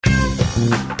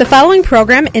The following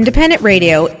program, Independent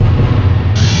Radio.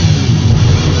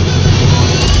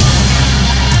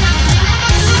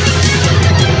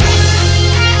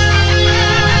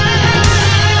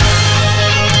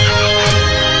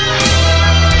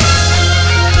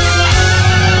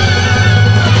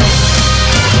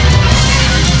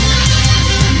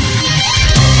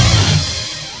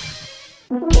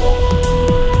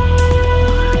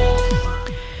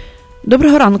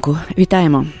 Доброго ранку,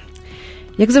 вітаємо.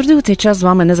 Як завжди, у цей час з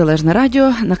вами Незалежне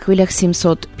Радіо на хвилях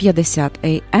 750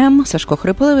 АМ, Сашко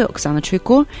Хриполевий, Оксана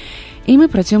Чуйко. І ми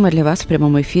працюємо для вас в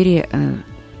прямому ефірі,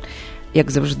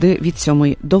 як завжди, від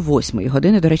 7 до 8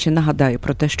 години. До речі, нагадаю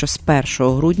про те, що з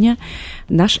 1 грудня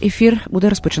наш ефір буде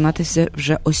розпочинатися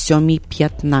вже о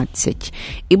 7:15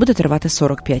 і буде тривати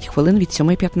 45 хвилин від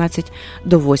 7:15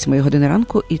 до 8 години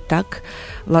ранку. І так,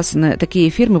 власне, такий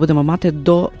ефір ми будемо мати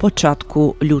до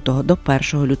початку лютого, до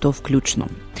 1 лютого включно.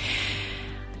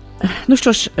 Ну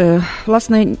що ж,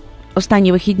 власне,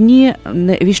 останні вихідні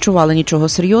не віщували нічого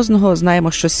серйозного.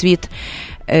 Знаємо, що світ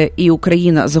і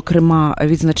Україна, зокрема,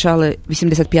 відзначали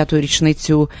 85-ту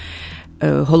річницю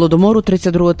Голодомору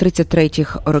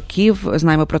 32-33 років.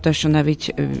 Знаємо про те, що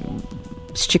навіть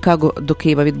з Чикаго до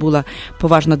Києва відбула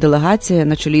поважна делегація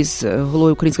на чолі з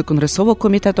головою Українського конгресового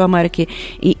комітету Америки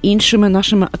і іншими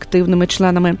нашими активними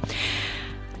членами.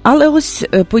 Але ось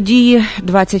події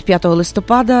 25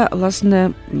 листопада, власне,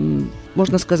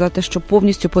 можна сказати, що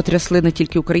повністю потрясли не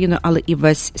тільки Україну, але і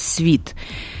весь світ.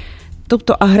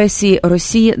 Тобто агресії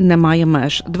Росії немає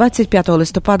меж. 25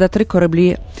 листопада 3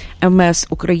 кораблі МС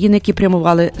України, які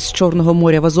прямували з Чорного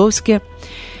моря в Азовське,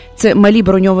 це малі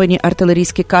броньовані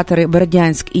артилерійські катери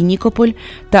 «Бердянськ» і «Нікополь»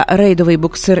 та рейдовий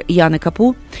буксир «Яни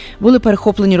Капу були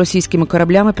перехоплені російськими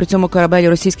кораблями. При цьому корабель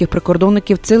російських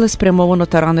прикордонників цілеспрямовано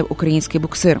таранив український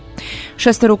буксир.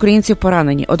 6 українців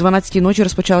поранені. О 12-й ночі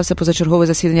розпочалося позачергове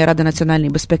засідання Ради національної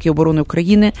безпеки і оборони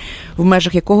України, в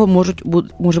межах якого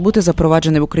може бути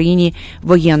запроваджений в Україні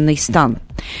воєнний стан.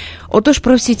 Отож,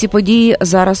 про всі ці події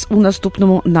зараз у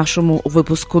наступному нашому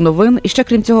випуску новин. І ще,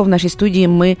 крім цього, в нашій студії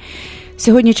ми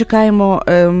сьогодні чекаємо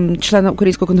члена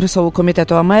Українського конгресового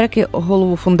комітету Америки,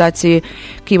 голову фундації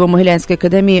Києво-Могилянської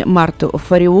академії Марту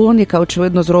Фаріон, яка,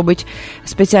 очевидно, зробить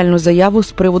спеціальну заяву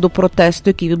з приводу протесту,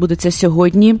 який відбудеться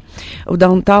сьогодні в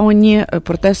даунтауні,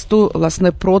 протесту,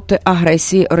 власне, проти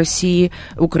агресії Росії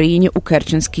в Україні у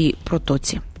Керченській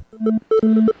протоці.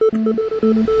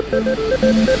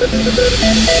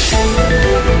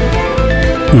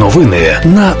 Новини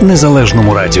на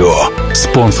Незалежному радіо.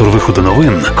 Спонсор виходу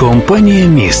новин – компанія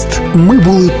 «Міст». Ми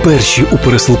були перші у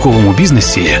пересилковому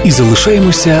бізнесі і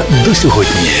залишаємося до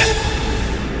сьогодні.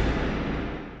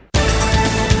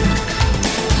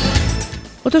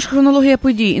 Отож, хронологія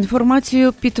подій.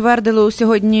 Інформацію підтвердили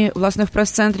сьогодні, власне, в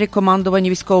прес-центрі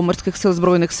командування Військово-морських сил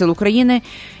Збройних сил України.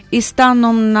 І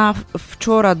станом на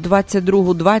вчора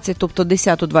 22:20, тобто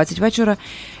 10:20 вечора,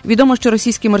 відомо, що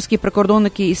російські морські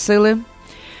прикордонники і сили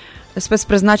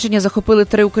спецпризначення захопили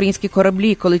 3 українські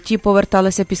кораблі, коли ті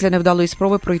поверталися після невдалої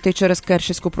спроби пройти через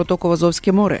Керченську протоку в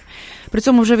Азовське море. При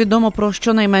цьому вже відомо про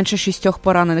щонайменше 6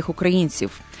 поранених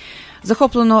українців.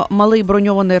 Захоплено малий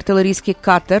броньований артилерійський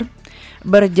катер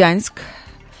 «Бердянськ»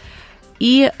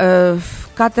 і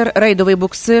катер рейдовий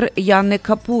буксир «Яни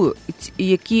Капу»,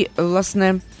 які,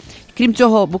 власне, крім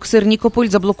цього, буксир «Нікополь»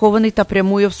 заблокований та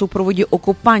прямує в супроводі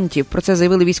окупантів. Про це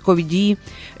заявили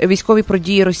військові про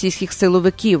дії російських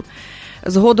силовиків.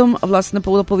 Згодом, власне,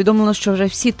 було повідомлено, що вже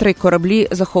всі 3 кораблі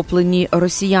захоплені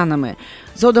росіянами.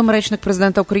 Згодом речник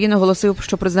президента України оголосив,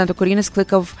 що президент України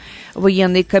скликав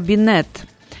воєнний кабінет.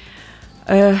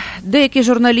 Деякі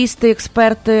журналісти,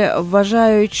 експерти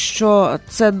вважають, що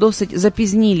це досить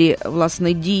запізнілі,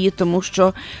 власне, дії, тому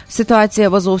що ситуація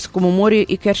в Азовському морі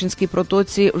і Керченській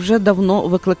протоці вже давно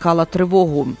викликала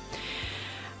тривогу.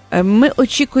 Ми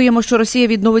очікуємо, що Росія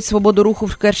відновить свободу руху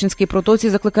в Керченській протоці.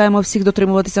 Закликаємо всіх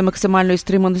дотримуватися максимальної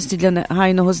стриманості для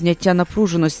негайного зняття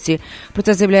напруженості. Про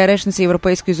це заявляє речниця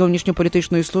Європейської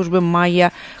зовнішньополітичної служби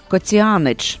Майя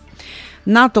Коціанич.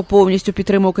 НАТО повністю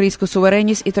підтримує українську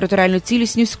суверенність і територіальну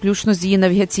цілісність, включно з її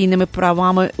навігаційними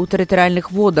правами у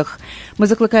територіальних водах. Ми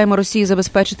закликаємо Росію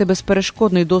забезпечити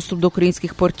безперешкодний доступ до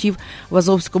українських портів в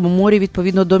Азовському морі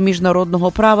відповідно до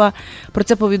міжнародного права. Про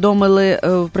це повідомили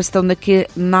представники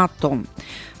НАТО.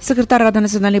 Секретар Ради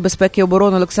національної безпеки і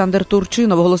оборони Олександр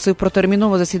Турчинов оголосив про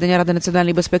термінове засідання Ради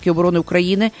національної безпеки і оборони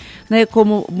України, на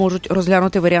якому можуть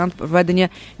розглянути варіант введення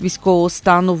військового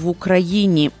стану в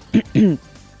Україні.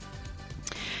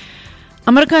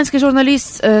 Американський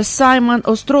журналіст Саймон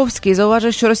Островський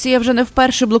зауважив, що Росія вже не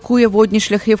вперше блокує водні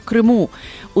шляхи в Криму.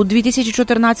 У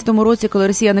 2014 році, коли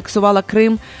Росія анексувала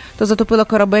Крим, то затопила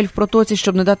корабель в протоці,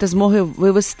 щоб не дати змоги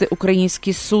вивезти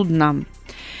українські судна.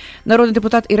 Народний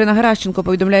депутат Ірина Геращенко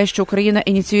повідомляє, що Україна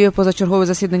ініціює позачергове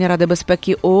засідання Ради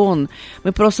безпеки ООН.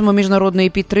 Ми просимо міжнародної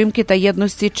підтримки та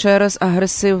єдності через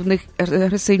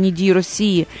агресивні дії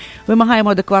Росії. Вимагаємо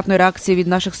адекватної реакції від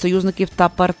наших союзників та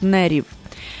партнерів.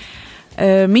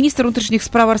 Міністр внутрішніх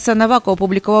справ Арсен Аваков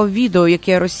опублікував відео, як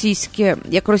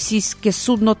російське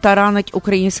судно таранить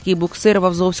український буксир в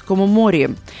Азовському морі.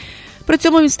 При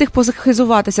цьому він встиг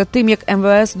позахизуватися тим, як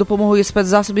МВС допомогою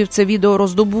спецзасобів це відео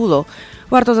роздобуло.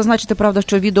 Варто зазначити, правда,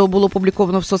 що відео було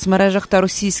опубліковано в соцмережах та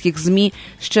російських ЗМІ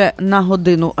ще на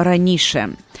годину раніше.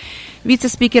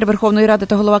 Віце-спікер Верховної Ради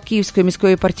та голова Київської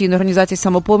міської партійної організації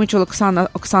 «Самопоміч»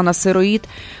 Оксана Сироїд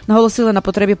наголосила на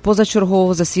потребі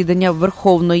позачергового засідання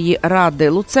Верховної Ради.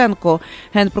 Луценко,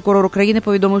 генпрокурор України,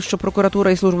 повідомив, що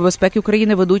прокуратура і Служба безпеки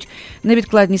України ведуть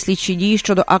невідкладні слідчі дії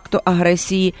щодо акту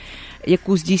агресії,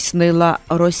 яку здійснила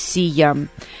Росія.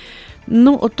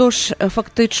 Отож,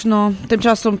 фактично, тим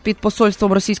часом під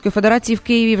посольством Російської Федерації в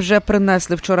Києві вже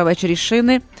принесли вчора ввечері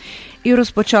шини і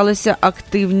розпочалися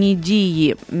активні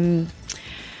дії.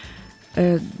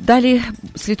 Далі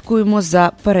слідкуємо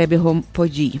за перебігом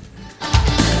подій.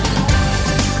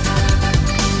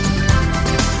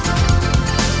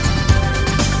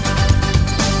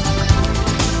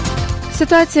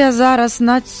 Ситуація зараз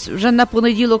вже на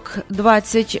понеділок,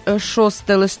 26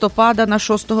 листопада, на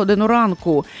 6 годину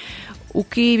ранку. У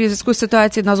Києві в зв'язку з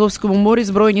ситуацією на Азовському морі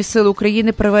Збройні сили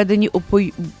України приведені у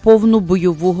повну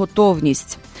бойову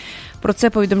готовність. Про це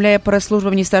повідомляє прес-служба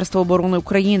Міністерства оборони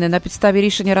України. На підставі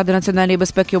рішення Ради національної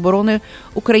безпеки і оборони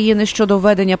України щодо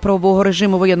введення правового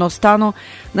режиму воєнного стану,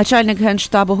 начальник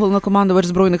Генштабу, головнокомандувач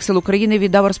Збройних сил України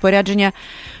віддав розпорядження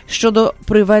щодо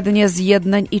приведення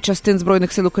з'єднань і частин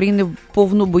Збройних сил України в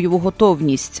повну бойову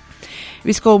готовність.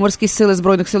 Військово-морські сили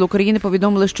Збройних сил України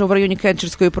повідомили, що в районі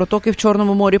Керченської протоки в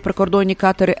Чорному морі прикордонні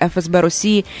катери ФСБ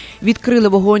Росії відкрили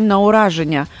вогонь на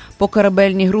ураження по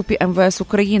корабельній групі МВС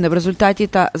України. В результаті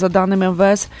та за даними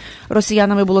МВС,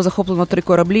 росіянами було захоплено 3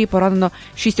 кораблі і поранено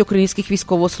 6 українських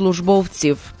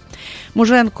військовослужбовців.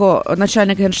 Муженко,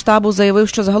 начальник Генштабу, заявив,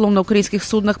 що загалом на українських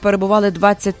суднах перебували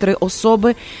 23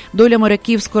 особи. Доля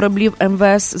моряків з кораблів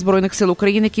МВС Збройних сил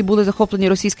України, які були захоплені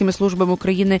російськими службами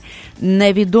України,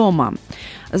 невідома.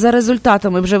 За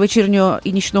результатами вже вечірнього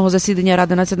і нічного засідання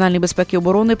Ради національної безпеки і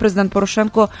оборони президент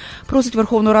Порошенко просить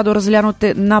Верховну Раду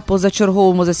розглянути на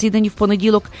позачерговому засіданні в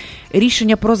понеділок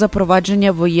рішення про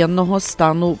запровадження воєнного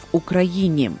стану в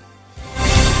Україні.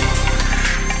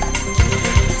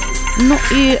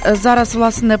 І зараз,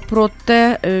 власне, про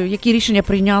те, які рішення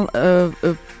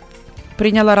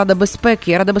прийняла Рада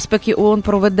безпеки. Рада безпеки ООН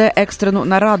проведе екстрену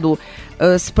нараду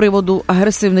з приводу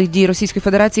агресивних дій Російської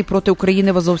Федерації проти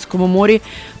України в Азовському морі.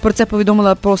 Про це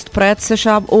повідомила постпред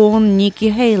США в ООН Нікі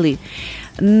Гейлі.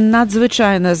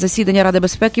 Надзвичайне засідання Ради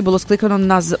безпеки буде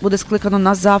скликано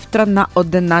на завтра на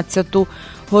 11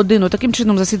 годину. Таким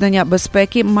чином, засідання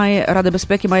Ради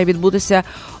безпеки має відбутися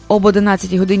об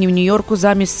 11 годині в Нью-Йорку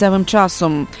за місцевим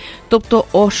часом, тобто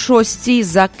о 6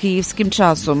 за київським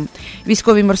часом.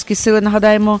 Військові морські сили,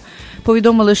 нагадаємо,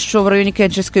 повідомили, що в районі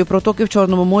Керченської протоки в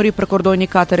Чорному морі прикордонні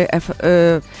катери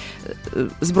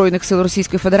Збройних сил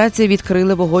Російської Федерації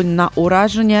відкрили вогонь на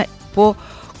ураження по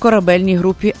корабельній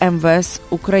групі МВС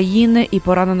України і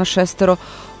поранено 6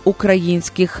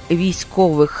 українських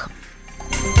військових.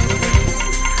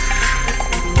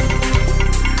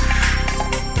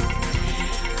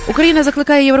 Україна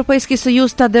закликає Європейський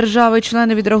Союз та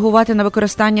держави-члени відреагувати на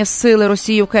використання сили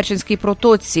Росії в Керченській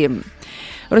протоці.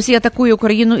 Росія атакує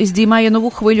Україну і здіймає нову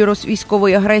хвилю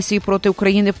військової агресії проти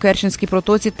України в Керченській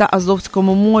протоці та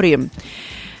Азовському морі.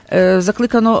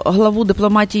 Закликано главу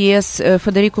дипломатії ЄС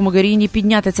Федеріку Могеріні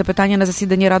підняти це питання на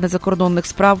засіданні Ради закордонних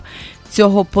справ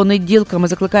цього понеділка. Ми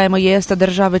закликаємо ЄС та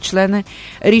держави-члени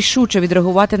рішуче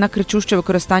відреагувати на кричуще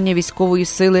використання військової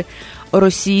сили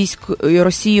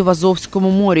Росії в Азовському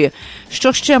морі.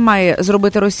 Що ще має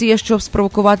зробити Росія, щоб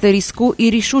спровокувати різку і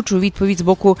рішучу відповідь з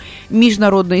боку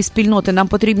міжнародної спільноти? Нам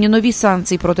потрібні нові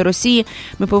санкції проти Росії.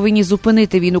 Ми повинні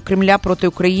зупинити війну Кремля проти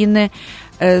України,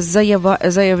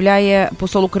 заявляє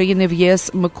посол України в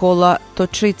ЄС Микола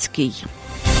Точицький.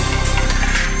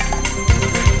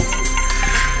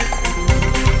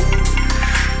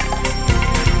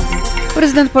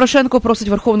 Президент Порошенко просить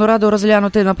Верховну Раду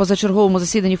розглянути на позачерговому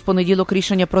засіданні в понеділок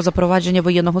рішення про запровадження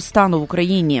воєнного стану в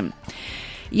Україні.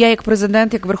 Я, як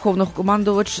президент, як верховний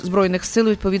командувач Збройних сил,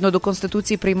 відповідно до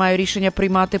Конституції, приймаю рішення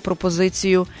приймати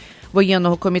пропозицію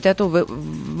воєнного комітету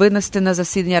винести на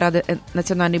засідання Ради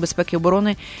національної безпеки і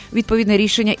оборони відповідне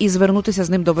рішення і звернутися з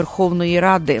ним до Верховної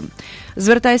Ради.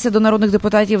 Звертаюся до народних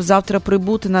депутатів завтра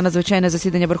прибути на надзвичайне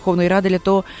засідання Верховної Ради для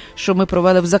того, щоб ми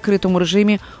провели в закритому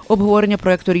режимі обговорення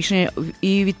проекту рішення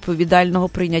і відповідального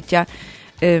прийняття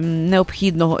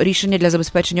необхідного рішення для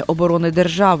забезпечення оборони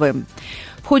держави.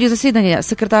 В ході засідання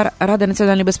секретар Ради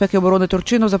національної безпеки і оборони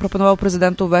Турчинов запропонував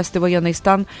президенту ввести воєнний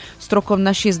стан строком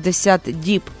на 60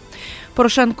 діб.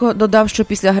 Порошенко додав, що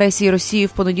після агресії Росії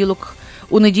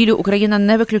у неділю Україна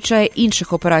не виключає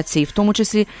інших операцій, в тому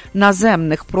числі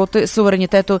наземних, проти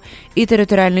суверенітету і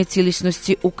територіальної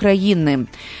цілісності України.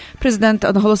 Президент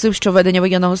наголосив, що введення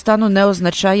воєнного стану не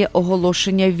означає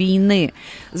оголошення війни.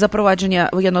 Запровадження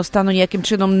воєнного стану ніяким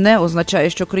чином не означає,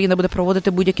 що Україна буде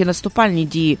проводити будь-які наступальні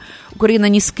дії. Україна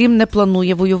ні з ким не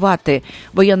планує воювати.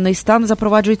 Воєнний стан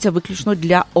запроваджується виключно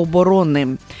для оборони.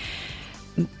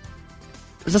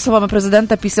 За словами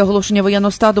президента, після оголошення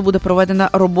воєнного стану буде проведена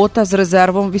робота з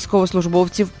резервом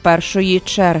військовослужбовців першої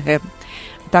черги.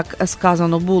 Так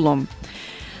сказано було.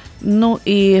 Ну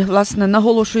і, власне,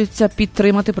 наголошується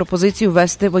підтримати пропозицію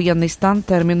ввести воєнний стан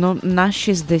терміном на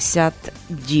 60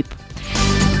 діб.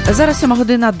 Зараз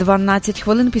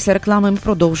 7:12. Після реклами ми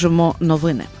продовжимо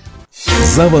новини.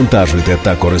 Завантажуйте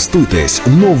та користуйтесь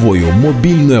новою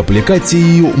мобільною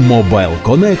аплікацією Mobile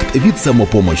Connect від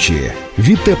 «Самопомочі».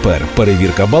 Відтепер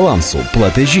перевірка балансу,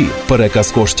 платежі,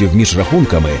 переказ коштів між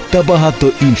рахунками та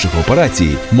багато інших операцій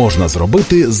можна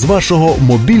зробити з вашого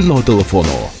мобільного телефону.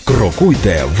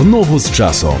 Крокуйте в ногу з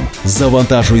часом.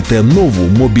 Завантажуйте нову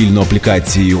мобільну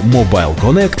аплікацію Mobile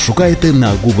Connect, шукайте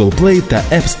на Google Play та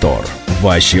App Store.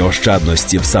 Ваші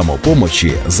ощадності в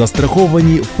 «Самопомочі»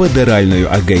 застраховані Федеральною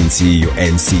агенцією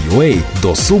NCUA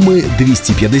до суми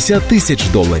 $250 тисяч.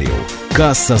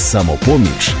 Каса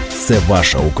 «Самопоміч» – це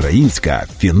ваша українська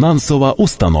фінансова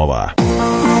установа.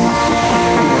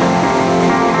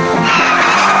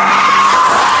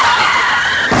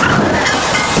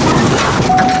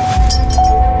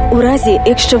 У разі,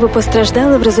 якщо ви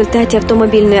постраждали в результаті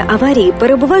автомобільної аварії,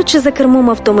 перебуваючи за кермом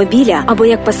автомобіля або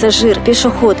як пасажир,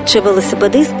 пішохід чи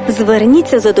велосипедист,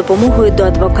 зверніться за допомогою до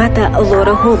адвоката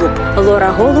Лори Голуб.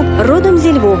 Лора Голуб родом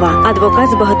зі Львова, адвокат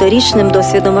з багаторічним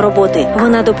досвідом роботи.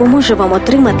 Вона допоможе вам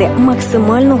отримати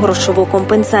максимальну грошову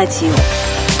компенсацію.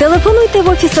 Телефонуйте в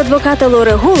офіс адвоката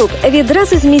Лори Голуб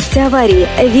відразу з місця аварії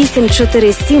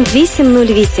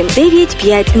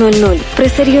 847-808-9500. При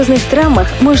серйозних травмах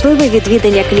можливе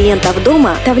відвідання клієнта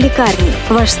вдома та в лікарні.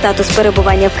 Ваш статус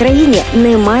перебування в країні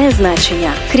не має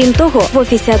значення. Крім того, в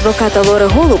офісі адвоката Лори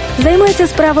Голуб займаються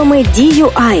справами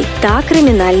DUI та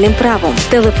кримінальним правом.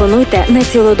 Телефонуйте на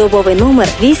цілодобовий номер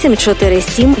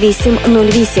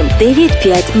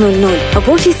 847-808-9500.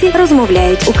 В офісі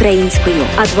розмовляють українською.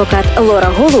 Адвокат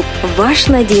Лора Голуб – ваш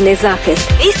надійний захист.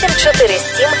 847-808-9500.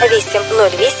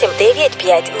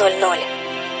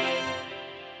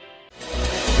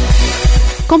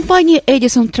 Компанії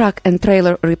Edison Truck and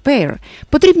Trailer Repair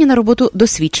потрібні на роботу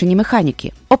досвідчені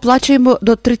механіки. Оплачуємо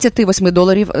до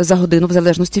 $38 за годину в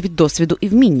залежності від досвіду і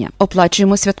вміння.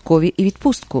 Оплачуємо святкові і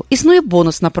відпустку. Існує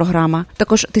бонусна програма,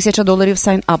 також $1000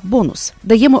 sign-up бонус.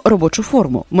 Даємо робочу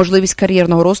форму, можливість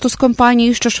кар'єрного росту з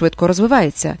компанією, що швидко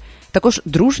розвивається. Також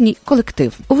дружній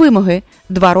колектив. Вимоги –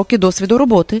 2 роки досвіду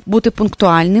роботи, бути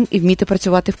пунктуальним і вміти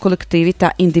працювати в колективі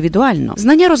та індивідуально.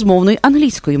 Знання розмовної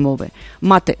англійської мови.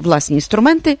 Мати власні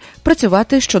інструменти,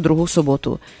 працювати щодругу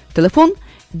суботу. Телефон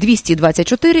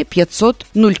 224 500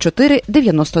 04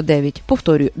 99.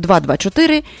 Повторюю,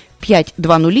 224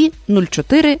 520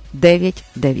 04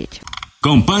 99.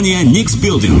 Компанія Нікс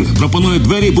Білдинг пропонує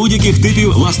двері будь-яких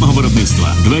типів власного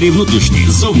виробництва. Двері внутрішні,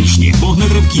 зовнішні,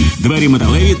 вогнетривкі, двері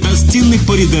металеві та з цінних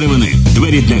порід деревини.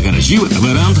 Двері для гаражів,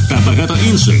 веранд та багато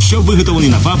інших, що виготовлені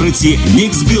на фабриці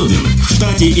Нікс Білдинг в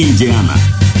штаті Індіана.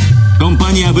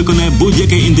 Компанія виконає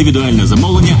будь-яке індивідуальне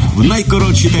замовлення в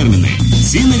найкоротші терміни.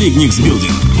 Ціни від Нікс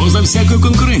Білдинг поза всякою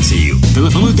конкуренцією.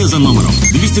 Телефонуйте за номером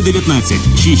 219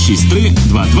 663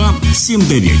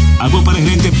 2279 або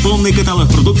перегляньте повний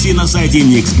каталог продукції на сайті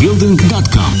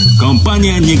nixbuilding.com.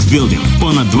 Компанія Нікс Білдинг.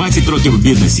 Понад 20 років в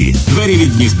бізнесі. Двері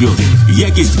від Нікс Білдинг.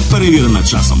 Якість перевірена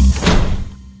часом.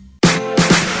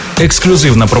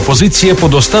 Ексклюзивна пропозиція по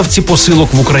доставці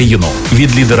посилок в Україну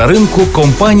від лідера ринку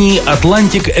компанії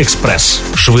Atlantic Express.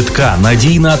 Швидка,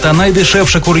 надійна та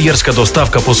найдешевша кур'єрська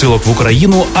доставка посилок в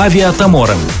Україну авіа та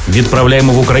морем.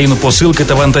 Відправляємо в Україну посилки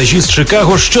та вантажі з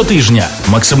Чикаго щотижня.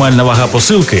 Максимальна вага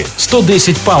посилки –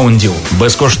 110 паундів.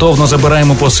 Безкоштовно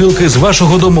забираємо посилки з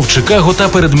вашого дому в Чикаго та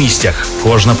передмістях.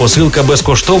 Кожна посилка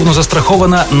безкоштовно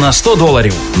застрахована на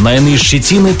 $100. Найнижчі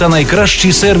ціни та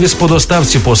найкращий сервіс по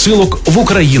доставці посилок в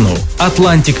Україну. Україну.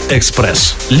 Атлантик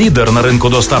Експрес. Лідер на ринку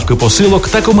доставки посилок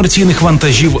та комерційних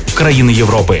вантажів в країни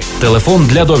Європи. Телефон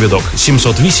для довідок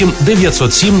 708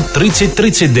 907 30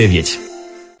 39.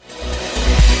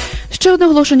 Ще одне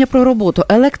оголошення про роботу.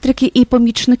 Електрики і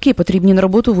помічники потрібні на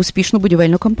роботу в успішну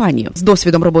будівельну компанію. З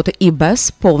досвідом роботи і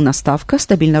без, повна ставка,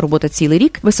 стабільна робота цілий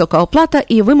рік, висока оплата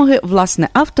і вимоги власне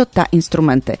авто та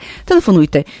інструменти.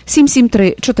 Телефонуйте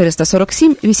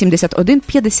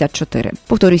 773-447-81-54.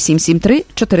 Повторюю,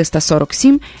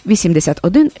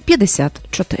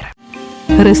 773-447-81-54.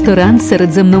 Ресторан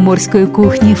середземноморської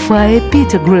кухні Fire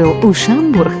Pita Grill у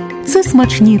Шамбург – це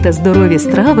смачні та здорові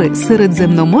страви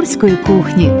середземноморської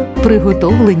кухні,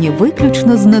 приготовлені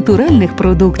виключно з натуральних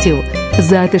продуктів,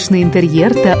 затишний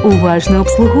інтер'єр та уважне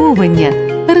обслуговування.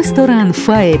 Ресторан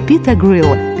Fire Pita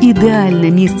Grill –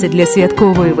 ідеальне місце для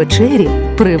святкової вечері,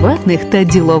 приватних та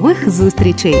ділових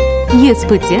зустрічей. Є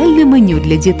спеціальне меню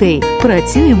для дітей.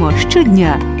 Працюємо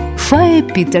щодня.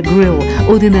 Fire Pita Grill,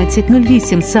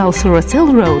 1108 South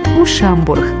Russell Road у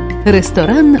Шамбург.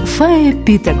 Ресторан Fire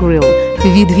Pita Grill.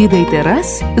 Відвідайте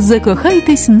раз,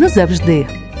 закохайтесь назавжди.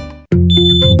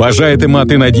 Бажаєте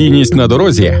мати надійність на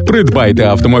дорозі? Придбайте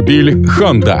автомобіль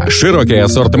Honda. Широкий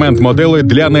асортимент моделей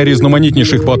для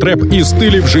найрізноманітніших потреб і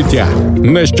стилів життя.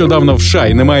 Нещодавно в США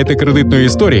не маєте кредитної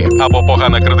історії або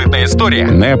погана кредитна історія?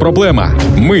 Не проблема.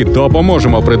 Ми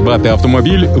допоможемо придбати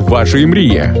автомобіль вашої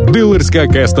мрії. Дилерська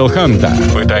Кестел Honda.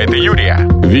 Питайте Юрія.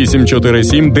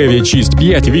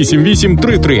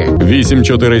 847-965-8833.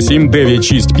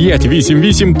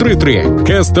 847-965-8833.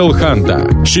 Кестел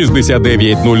Honda.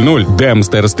 6900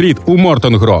 Демстер-стріт у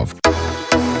Мортон-Гров.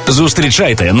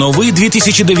 Зустрічайте новий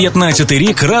 2019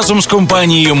 рік разом з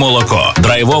компанією «Молоко».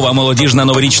 Драйвова молодіжна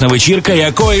новорічна вечірка,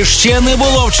 якої ще не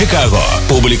було в Чикаго.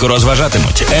 Публіку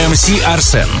розважатимуть МС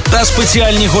Арсен та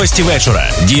спеціальні гості вечора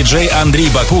 – діджей Андрій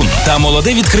Бакун та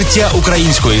молоде відкриття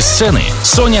української сцени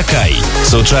Соня Кай.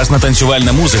 Сучасна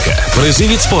танцювальна музика, призи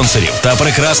від спонсорів та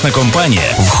прекрасна компанія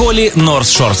в холі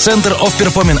North Shore Center of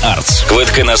Performing Arts.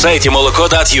 Квитки на сайті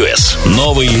молоко.us.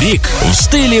 Новий рік в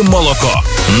стилі «Молоко».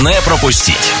 Не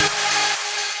пропустіть.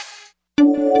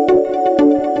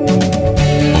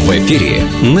 В ефірі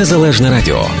Незалежне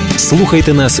Радіо.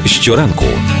 Слухайте нас щоранку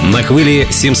на хвилі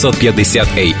 750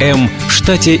 AM в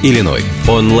штаті Ілліной.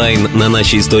 Онлайн на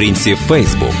нашій сторінці в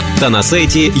Facebook та на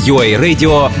сайті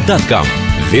uaradio.com.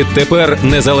 Відтепер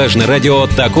Незалежне Радіо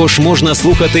також можна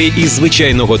слухати із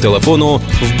звичайного телефону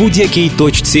в будь-якій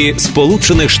точці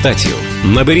Сполучених Штатів.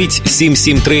 Наберіть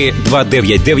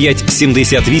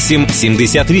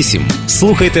 773-299-78-78.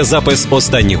 Слухайте запис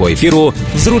останнього ефіру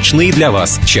в зручний для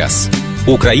вас час.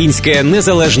 Українське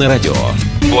Незалежне Радіо.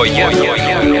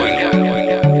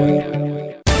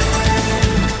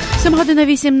 7 годин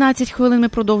 18 хвилин ми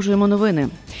продовжуємо новини.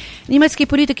 Німецький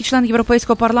політик і член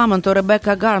Європейського парламенту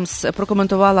Ребекка Гармс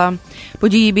прокоментувала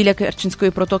події біля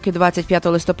Керченської протоки 25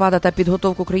 листопада та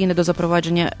підготовку країни до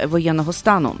запровадження воєнного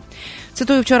стану.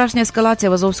 Цитую, вчорашня ескалація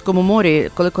в Азовському морі,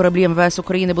 коли кораблі МВС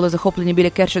України були захоплені біля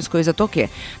Керченської затоки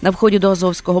на вході до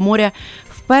Азовського моря,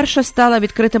 вперше стала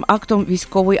відкритим актом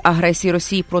військової агресії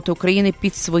Росії проти України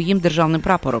під своїм державним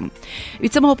прапором.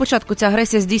 Від самого початку ця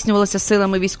агресія здійснювалася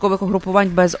силами військових угрупувань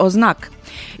без ознак,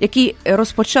 які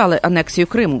розпочали анексію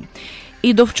Криму.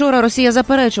 І до вчора Росія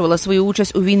заперечувала свою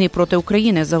участь у війні проти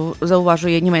України,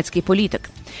 зауважує німецький політик.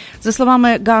 За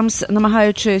словами Гармс,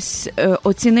 намагаючись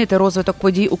оцінити розвиток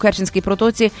подій у Керченській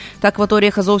протоці та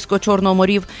акваторіях Азовського Чорного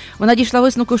морів, вона дійшла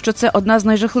висновку, що це одна з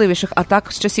найжахливіших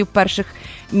атак з часів перших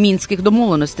мінських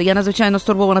домовленостей. Я надзвичайно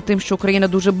стурбована тим, що Україна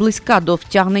дуже близька до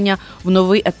втягнення в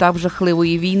новий етап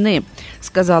жахливої війни,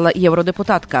 сказала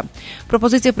євродепутатка.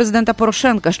 Пропозиція президента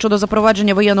Порошенка щодо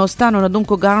запровадження воєнного стану, на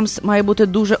думку Гармс, має бути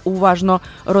дуже уважно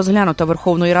розглянута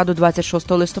Верховною Радою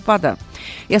 26 листопада.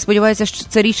 Я сподіваюся, що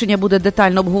це рішення буде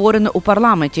детально обговорене у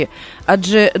парламенті,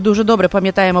 адже дуже добре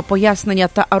пам'ятаємо пояснення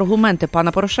та аргументи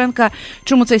пана Порошенка,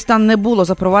 чому цей стан не було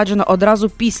запроваджено одразу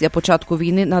після початку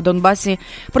війни на Донбасі.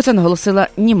 Про це наголосила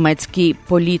німецький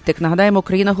політик. Нагадаємо,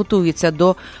 Україна готується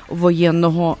до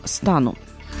воєнного стану.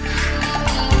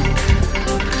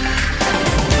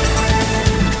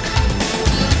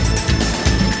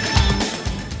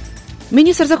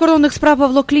 Міністр закордонних справ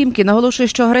Павло Клімкін наголошує,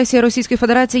 що агресія Російської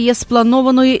Федерації є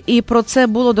спланованою, і про це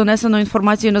було донесено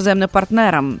інформацію іноземним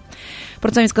партнерам.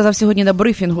 Про це він сказав сьогодні на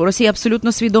брифінгу. Росія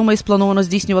абсолютно свідомо і сплановано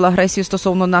здійснювала агресію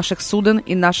стосовно наших суден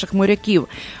і наших моряків.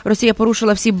 Росія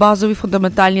порушила всі базові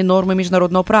фундаментальні норми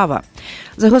міжнародного права.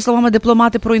 За його словами,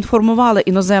 дипломати проінформували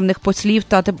іноземних послів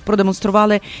та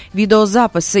продемонстрували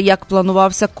відеозаписи, як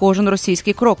планувався кожен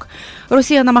російський крок.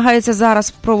 Росія намагається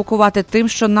зараз провокувати тим,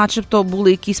 що начебто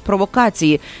були якісь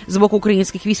провокації з боку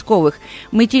українських військових.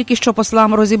 Ми тільки що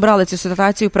послам розібрали цю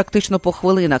ситуацію практично по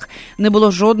хвилинах. Не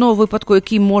було жодного випадку,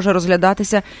 який може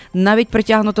розглядатися, навіть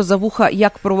притягнуто за вуха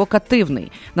як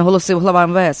провокативний, наголосив глава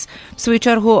МВС. В свою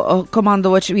чергу,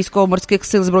 командувач військово-морських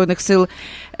сил Збройних сил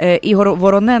Ігор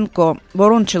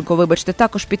Воронченко,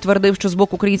 також підтвердив, що з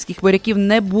боку українських моряків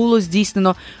не було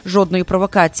здійснено жодної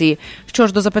провокації. Що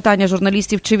ж до запитання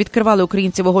журналістів, чи відкривали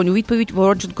українці вогонь у відповідь,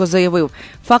 Воронченко заявив: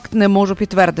 факт не можу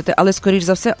підтвердити, але, скоріш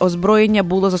за все, озброєння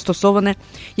було застосоване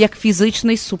як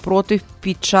фізичний супротив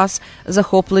під час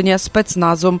захоплення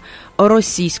спецназом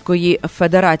Російської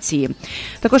Федерації.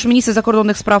 Також міністр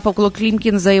закордонних справ Павло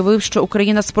Клімкін заявив, що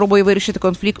Україна спробує вирішити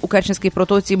конфлікт у Керченській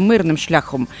протоці мирним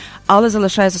шляхом, але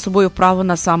залишає за собою право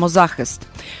на самозахист.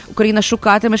 Україна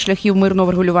шукатиме шляхів мирного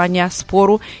врегулювання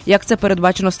спору, як це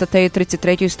передбачено статтею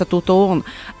 33 Статуту ООН,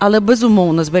 але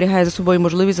безумовно зберігає за собою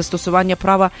можливість застосування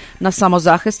права на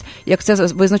самозахист, як це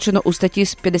визначено у статті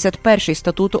 51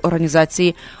 Статуту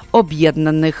Організації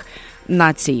Об'єднаних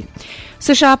Націй.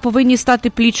 США повинні стати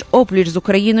пліч-опліч з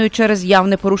Україною через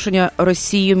явне порушення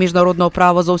Росією міжнародного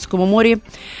права в Азовському морі.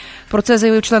 Про це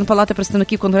заявив член Палати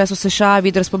представників Конгресу США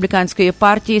від Республіканської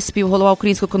партії, співголова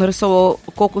Українського конгресового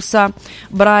кокуса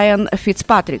Брайан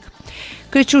Фіцпатрік.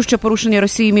 Кричуще порушення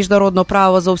Росії міжнародного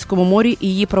права в Азовському морі і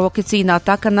її провокаційна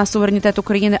атака на суверенітет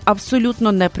України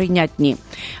абсолютно неприйнятні.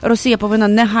 Росія повинна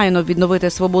негайно відновити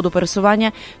свободу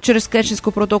пересування через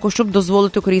Керченську протоку, щоб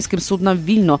дозволити українським суднам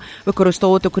вільно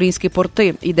використовувати українські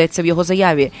порти, йдеться в його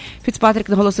заяві. Фіцпатрік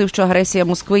наголосив, що агресія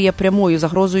Москви є прямою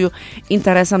загрозою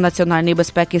інтересам національної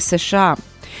безпеки США.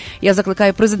 Я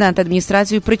закликаю президента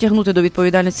адміністрацію притягнути до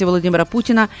відповідальності Володимира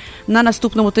Путіна на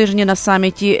наступному тижні на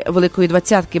саміті Великої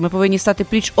Двадцятки. Ми повинні стати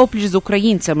пліч-опліч з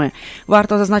українцями.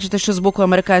 Варто зазначити, що з боку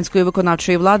американської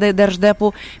виконавчої влади,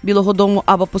 Держдепу, Білого дому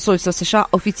або посольства США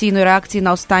офіційної реакції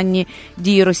на останні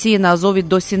дії Росії на Азові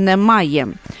досі немає.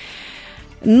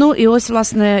 Ну і ось,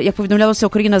 власне, як повідомлялося,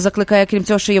 Україна закликає, крім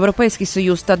цього, що Європейський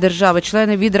Союз та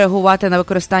держави-члени відреагувати на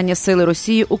використання сили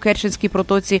Росії у Керченській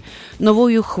протоці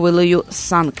новою хвилею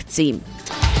санкцій.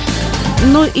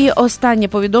 Ну і останнє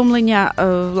повідомлення,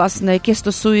 власне, яке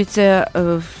стосується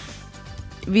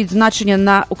відзначення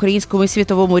на українському і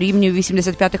світовому рівні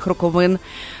 85-х роковин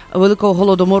Великого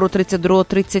Голодомору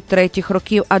 32-33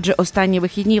 років, адже останні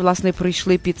вихідні, власне,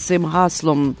 прийшли під цим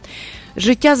гаслом.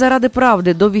 «Життя заради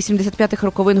правди» до 85-х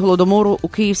роковин Голодомору у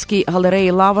Київській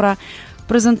галереї «Лавра»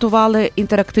 презентували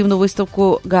інтерактивну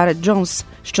виставку «Гарет Джонс.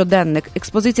 Щоденник».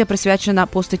 Експозиція присвячена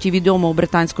постаті відомого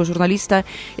британського журналіста,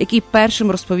 який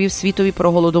першим розповів світові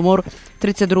про Голодомор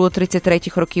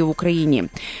 32-33 років в Україні.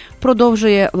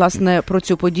 Продовжує, власне, про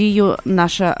цю подію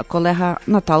наша колега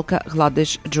Наталка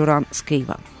Гладиш-Джуран з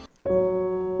Києва.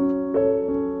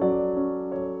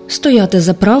 Стояти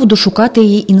за правду, шукати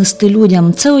її і нести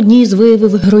людям – це одні із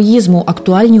виявів героїзму,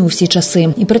 актуальні у всі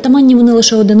часи. І притаманні вони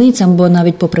лише одиницям, бо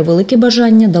навіть попри велике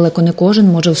бажання, далеко не кожен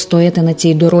може встояти на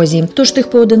цій дорозі. Тож тих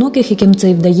поодиноких, яким це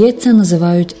й вдається,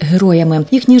 називають героями.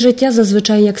 Їхнє життя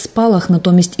зазвичай як спалах,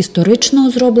 натомість історично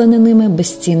зроблене ними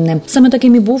безцінне. Саме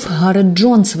таким і був Гарет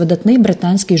Джонс, видатний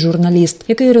британський журналіст,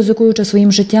 який, ризикуючи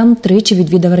своїм життям, тричі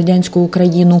відвідав радянську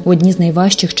Україну в одні з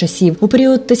найважчих часів – у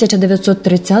період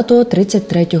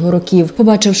 1930-33 років.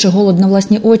 Побачивши голод на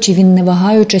власні очі, він, не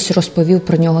вагаючись, розповів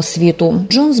про нього світу.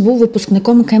 Джонс був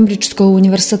випускником Кембриджського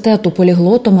університету,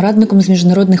 поліглотом, радником з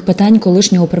міжнародних питань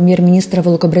колишнього прем'єр-міністра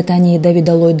Великобританії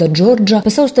Девіда Ллойда Джорджа,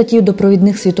 писав статті до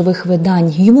провідних світових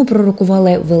видань. Йому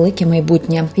пророкували велике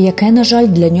майбутнє, яке, на жаль,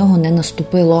 для нього не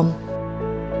наступило.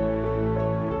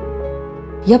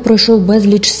 «Я пройшов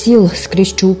безліч сіл,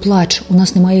 скрізь чув плач. У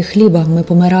нас немає хліба, ми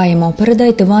помираємо.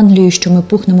 Передайте в Англію, що ми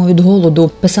пухнемо від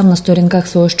голоду», писав на сторінках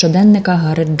свого щоденника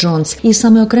Гарет Джонс. І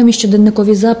саме окремі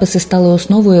щоденникові записи стали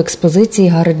основою експозиції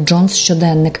 «Гарет Джонс.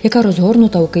 Щоденник», яка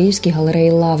розгорнута у Київській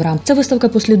галереї «Лавра». Ця виставка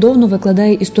послідовно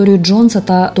викладає історію Джонса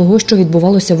та того, що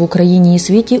відбувалося в Україні і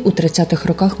світі у 30-х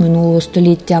роках минулого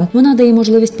століття. Вона дає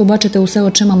можливість побачити усе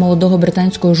очима молодого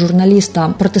британського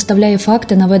журналіста, протиставляє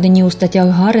факти, наведені у статтях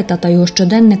Гарета та його щоденника,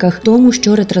 щоденниках тому,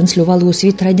 що ретранслювали у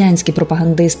світ радянські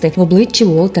пропагандисти в обличчі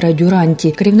Уолтера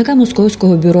Дюранті, керівника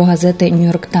московського бюро газети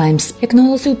 «Нью-Йорк Таймс». Як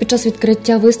наголосив під час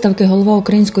відкриття виставки голова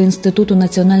Українського інституту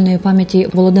національної пам'яті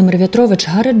Володимир В'ятрович,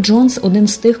 Гарет Джонс – один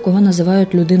з тих, кого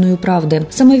називають людиною правди.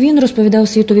 Саме він розповідав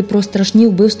світові про страшні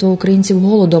вбивства українців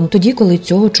голодом, тоді, коли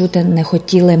цього чути не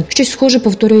хотіли. Щось схоже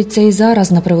повторюється і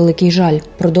зараз, на превеликий жаль,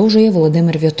 продовжує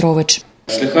Володимир В'ятрович.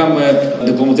 Шляхами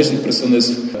дипломатичних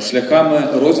представництв, шляхами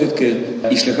розвідки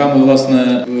і шляхами,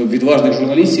 власне, відважних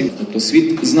журналістів, тобто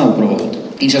світ знав про голод.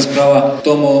 Інша справа в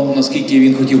тому, наскільки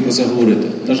він хотів про це говорити.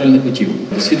 На жаль, не хотів.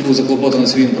 Світ був заклопотаний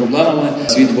своїми проблемами,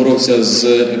 світ боровся з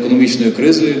економічною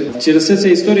кризою. Через це ця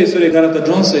історія Гарета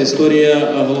Джонса,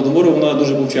 історія Голодомору, вона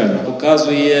дуже повчальна.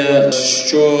 Показує,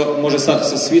 що може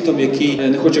статися світом, який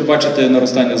не хоче бачити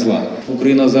наростання зла.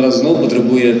 Україна зараз знову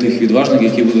потребує тих відважних,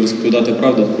 які будуть розповідати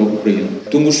правду про Україну.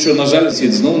 Тому що, на жаль,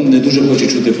 світ знову не дуже хоче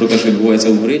чути про те, що відбувається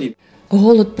в Україні.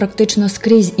 Голод практично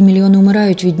скрізь, і мільйони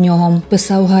вмирають від нього,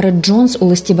 писав Гарет Джонс у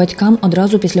листі батькам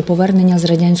одразу після повернення з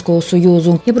Радянського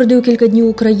Союзу. Я бродив кілька днів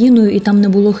Україною, і там не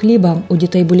було хліба. У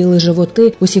дітей боліли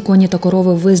животи, усі коні та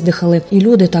корови виздихали. І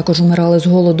люди також умирали з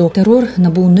голоду. Терор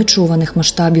набув нечуваних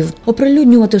масштабів.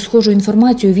 Оприлюднювати схожу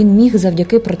інформацію він міг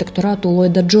завдяки протекторату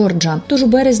Ллойда Джорджа. Тож у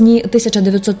березні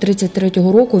 1933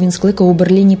 року він скликав у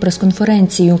Берліні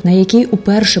прес-конференцію, на якій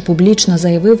уперше публічно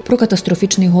заявив про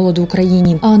катастрофічний голод в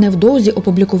Україні. А невдовзі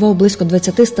опублікував близько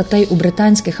 20 статей у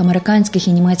британських, американських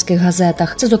і німецьких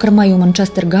газетах. Це, зокрема, і у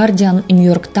Манчестер Гардіан, і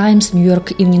Нью-Йорк Таймс,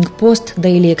 Нью-Йорк Івнінг Пост,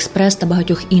 Дейлі Експрес та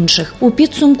багатьох інших. У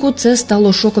підсумку це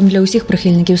стало шоком для усіх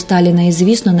прихильників Сталіна і,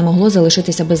 звісно, не могло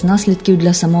залишитися без наслідків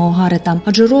для самого Гарета.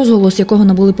 Адже розголос, якого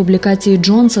набули публікації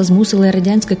Джонса, змусили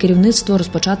радянське керівництво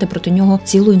розпочати проти нього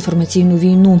цілу інформаційну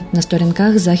війну на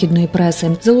сторінках західної преси.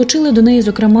 Залучили до неї,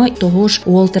 зокрема, того ж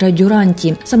Уолтера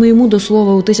Дюранті. Саме йому, до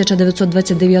слова, у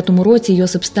 1929 році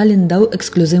Йосип Сталін дав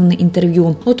ексклюзивне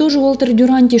інтерв'ю. Отож, Уолтер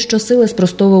Дюранті щосили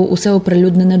спростовував усе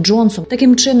оприлюднене Джонсом.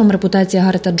 Таким чином, репутація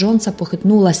Гарета Джонса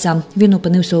похитнулася. Він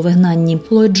опинився у вигнанні.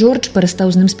 Ллойд Джордж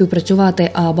перестав з ним співпрацювати,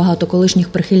 а багато колишніх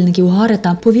прихильників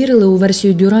Гарета повірили у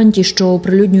версію Дюранті, що,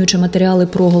 оприлюднюючи матеріали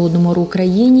про Голодомор в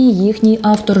Україні, їхній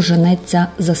автор женеться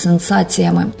за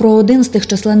сенсаціями. Про один з тих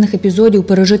численних епізодів,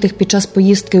 пережитих під час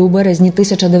поїздки у березні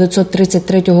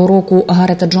 1933 року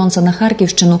Гарета Джонса на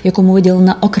Харківщину, якому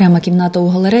виділена окрема кімната у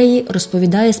галереї,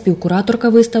 розповідає співкураторка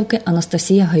виставки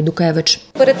Анастасія Гайдукевич.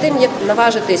 Перед тим, як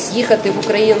наважитись їхати в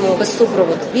Україну без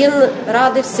супроводу, він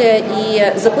радився і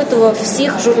запитував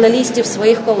всіх журналістів,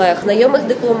 своїх колег, знайомих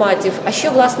дипломатів, а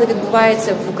що, власне,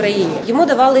 відбувається в Україні. Йому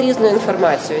давали різну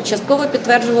інформацію. Частково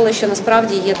підтверджували, що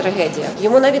насправді є трагедія.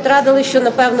 Йому навіть радили, що,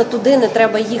 напевно, туди не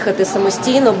треба їхати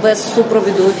самостійно, без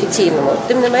супроводу офіційного.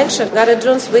 Тим не менше, Гарет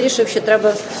Джонс вирішив, що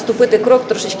треба вступити крок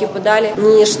трошечки подалі,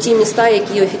 ніж ті міста,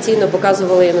 які офіційно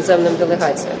показували іноземним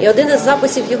делегаціям. І один із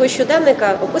записів його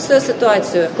щоденника описує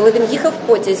ситуацію, коли він їхав в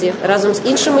потязі разом з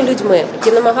іншими людьми,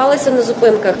 які намагалися на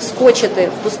зупинках скочити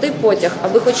в пустий потяг,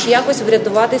 аби хоч якось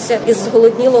врятуватися із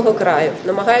зголоднілого краю,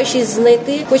 намагаючись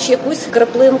знайти хоч якусь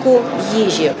краплинку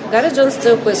їжі. Гарет Джонс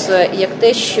це описує як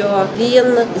те, що він,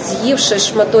 з'ївши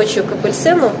шматочок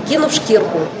апельсину, кинув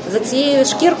шкірку. За цією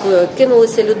шкіркою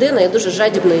кинулася людина і дуже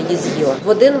жадібно її з'їла. В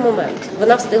один момент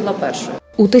вона встигла першою.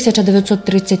 У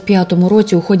 1935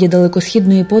 році у ході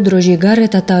далекосхідної подорожі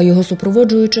Гарета та його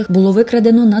супроводжуючих було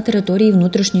викрадено на території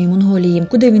внутрішньої Монголії,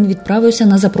 куди він відправився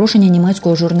на запрошення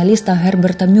німецького журналіста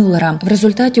Герберта Мюллера. В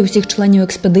результаті усіх членів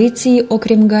експедиції,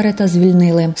 окрім Гарета,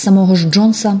 звільнили. Самого ж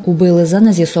Джонса убили за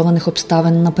нез'ясованих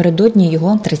обставин напередодні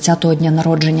його 30-го дня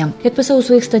народження. Як писав у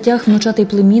своїх статтях внучатий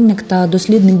племінник та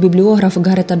дослідник-бібліограф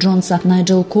Гарета Джонса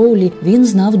Найджел Коулі, він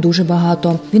знав дуже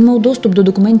багато. Він мав доступ до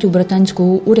документів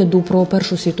британського уряду про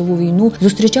Першу світову війну,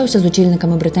 зустрічався з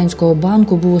очільниками британського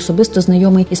банку, був особисто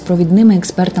знайомий із провідними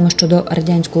експертами щодо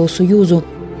Радянського Союзу.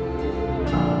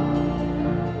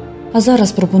 А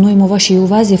зараз пропонуємо вашій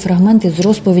увазі фрагмент із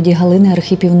розповіді Галини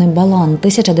Архипівни Балан,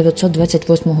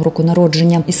 1928 року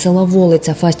народження, із села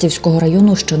Волиця Фастівського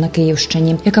району, що на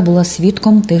Київщині, яка була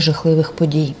свідком тих жахливих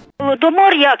подій.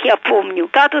 Голодомор, як я пам'ятаю,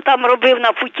 тато там робив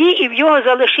на путі і в його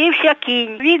залишився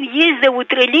кінь. Він їздив у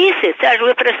Триліси, це ж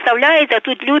ви представляєте,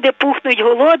 тут люди пухнуть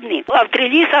голодні, а в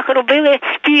Трилісах робили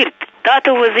спірт.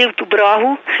 Тато возив ту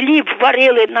брагу, хліб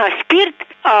варили на спірт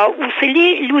а у селі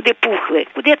люди пухли.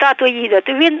 Куди тато їде,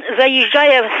 то він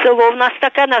заїжджає в село, в нас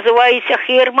таке називається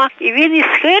Хирма, і він із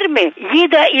Хирми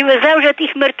їде і везе вже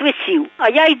тих мертвеців. А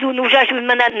я йду, ну вже ж він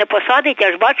мене не посадить, я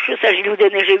ж бачу, що це ж люди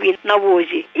не живі на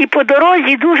возі. І по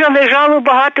дорозі дуже лежало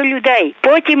багато людей.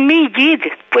 Потім мій дід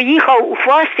поїхав у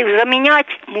Фастів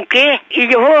заміняти муки, і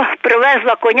його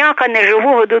привезла коняка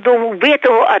неживого додому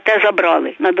вбитого, а те забрали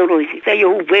на дорозі. Це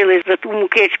його вбили за ту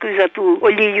мукичку і за ту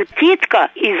олію. Тітка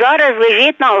і зараз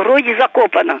лежить на огороді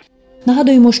закопана.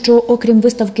 Нагадуємо, що окрім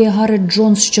виставки «Гаррет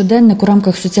Джонс. Щоденник» у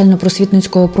рамках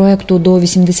соціально-просвітницького проєкту до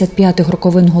 85-х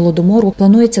роковин Голодомору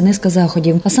планується низка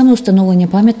заходів, а саме установлення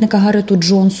пам'ятника Гаррету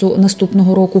Джонсу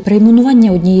наступного року,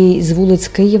 перейменування однієї з вулиць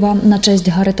Києва на честь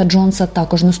Гаррета Джонса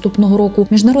також наступного року,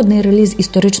 міжнародний реліз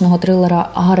історичного трилера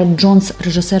 «Гаррет Джонс»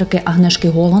 режисерки Агнешки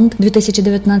Голланд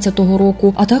 2019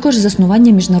 року, а також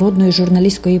заснування міжнародної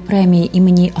журналістської премії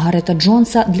імені Гаррета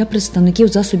Джонса для представників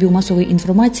засобів масової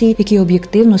інформації, які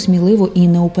об'єктивно, сміливо і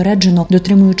неупереджено,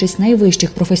 дотримуючись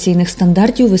найвищих професійних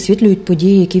стандартів, висвітлюють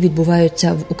події, які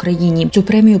відбуваються в Україні. Цю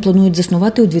премію планують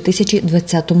заснувати у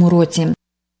 2020 році.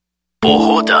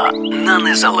 Погода на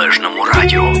Незалежному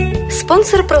радіо.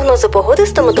 Спонсор прогнозу погоди –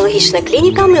 стоматологічна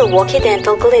клініка Milwaukee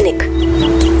Dental Clinic.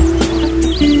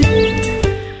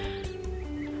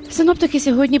 Синоптики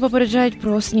сьогодні попереджають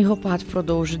про снігопад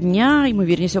впродовж дня.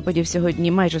 Ймовірність опадів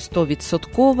сьогодні майже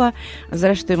 100%.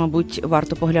 Зрештою, мабуть,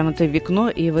 варто поглянути в вікно,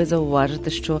 і ви зауважите,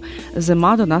 що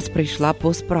зима до нас прийшла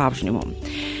по-справжньому.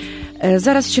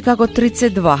 Зараз в Чикаго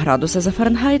 32 градуси за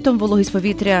Фаренгейтом, вологість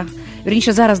повітря,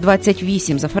 вірніше, зараз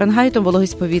 28 за Фаренгейтом,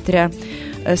 вологість повітря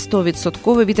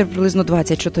 100%, вітер приблизно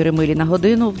 24 милі на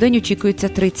годину, вдень очікується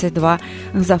 32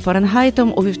 за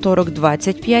Фаренгейтом, у вівторок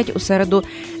 25, у середу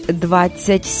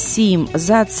 27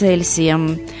 за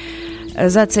Цельсієм.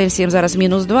 За Цельсієм зараз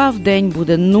мінус 2, вдень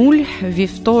буде 0,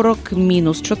 вівторок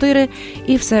мінус 4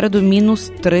 і в середу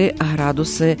мінус 3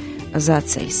 градуси за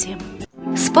Цельсієм.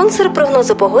 Спонсор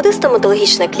прогнозу погоди –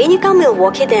 стоматологічна клініка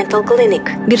Milwaukee Dental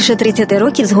Clinic. Більше 30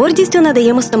 років з гордістю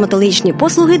надаємо стоматологічні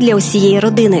послуги для усієї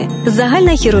родини.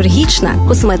 Загальна хірургічна,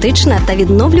 косметична та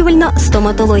відновлювальна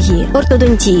стоматології,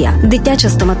 ортодонтія, дитяча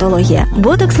стоматологія,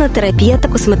 ботоксна терапія та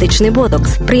косметичний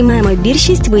ботокс. Приймаємо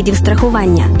більшість видів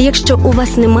страхування. Якщо у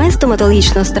вас немає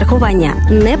стоматологічного страхування,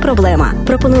 не проблема.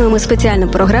 Пропонуємо спеціальну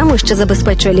програму, що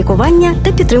забезпечує лікування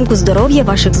та підтримку здоров'я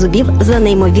ваших зубів за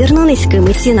неймовірно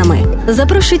низькими цінами.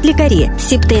 Запрошують лікарі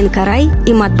Сіптейн Карай,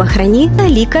 Імат Бахрані та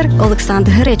лікар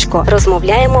Олександр Гречко.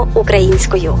 Розмовляємо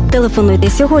українською. Телефонуйте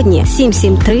сьогодні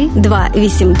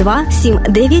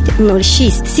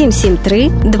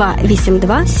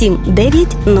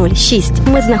 773-282-7906. 773-282-7906.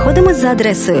 Ми знаходимося за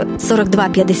адресою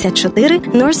 4254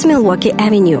 North Milwaukee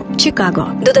Avenue, Чикаго.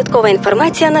 Додаткова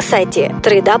інформація на сайті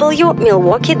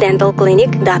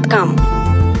www.milwaukeedentalclinic.com.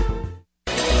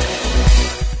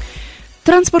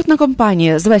 Транспортна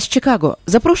компанія з Вест Чикаго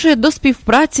запрошує до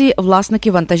співпраці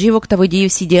власників вантажівок та водіїв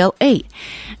CDLA.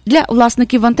 Для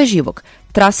власників вантажівок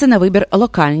траси на вибір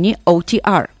локальні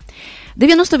OTR.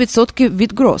 90%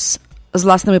 від Грос з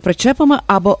власними причепами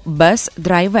або без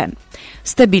драйвен.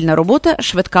 Стабільна робота,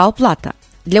 швидка оплата.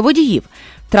 Для водіїв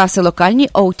траси локальні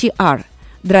OTR.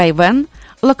 Драйвен.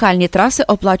 Локальні траси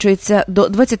оплачуються до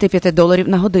 $25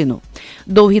 на годину.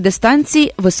 Довгі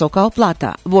дистанції – висока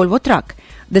оплата. Volvo Truck.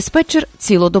 Диспетчер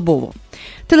цілодобово.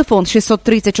 Телефон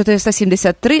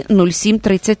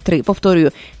 630-473-0733.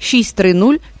 Повторюю,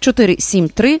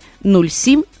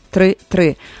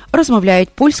 630-473-0733. Розмовляють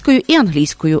польською і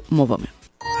англійською мовами.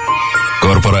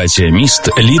 Корпорація «Міст»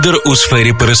 – лідер у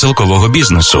сфері пересилкового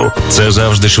бізнесу. Це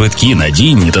завжди швидкі,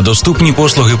 надійні та доступні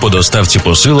послуги по доставці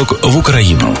посилок в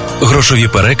Україну. Грошові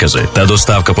перекази та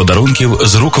доставка подарунків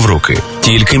з рук в руки.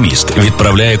 Тільки «Міст»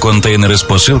 відправляє контейнери з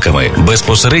посилками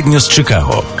безпосередньо з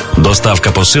Чикаго.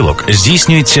 Доставка посилок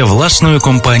здійснюється власною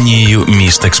компанією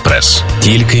 «Міст Експрес».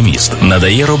 Тільки «Міст»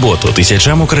 надає роботу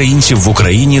тисячам українців в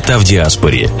Україні та в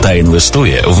діаспорі та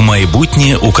інвестує в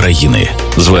майбутнє України.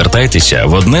 Звертайтеся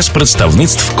в одне з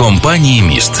представництв компанії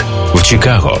 «Міст» в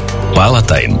Чикаго,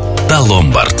 Палатайн та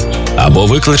Ломбард. Або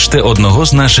викличте одного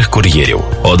з наших кур'єрів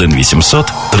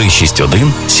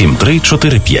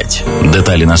 1-800-361-7345.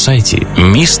 Деталі на сайті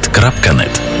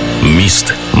mist.net.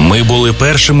 «Міст». Ми були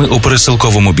першими у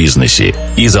пересилковому бізнесі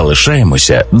і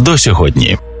залишаємося до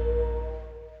сьогодні.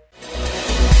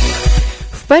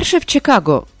 Вперше в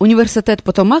Чикаго університет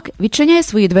Потомак відчиняє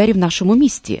свої двері в нашому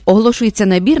місті. Оголошується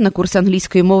набір на курси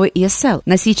англійської мови ESL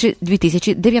на січні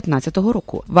 2019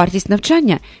 року. Вартість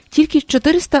навчання – тільки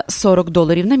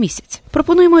 $440 на місяць.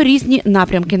 Пропонуємо різні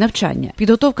напрямки навчання.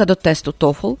 Підготовка до тесту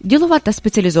TOEFL, ділова та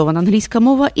спеціалізована англійська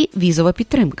мова і візова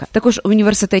підтримка. Також в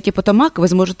університеті Потомак ви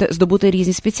зможете здобути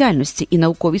різні спеціальності і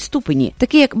наукові ступені,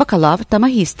 такі як бакалавр та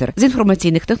магістр з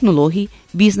інформаційних технологій,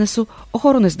 бізнесу,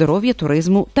 охорони здоров'я,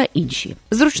 туризму та інші.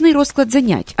 Зручний розклад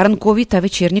занять, ранкові та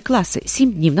вечірні класи,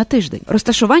 7 днів на тиждень.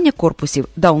 Розташування корпусів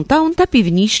даунтаун та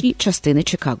північні частини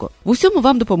Чикаго. В усьому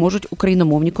вам допоможуть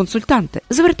україномовні консультанти.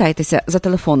 Звертайтеся за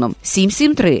телефоном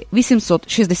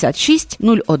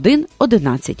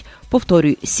 773-866-0111.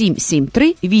 Повторюю,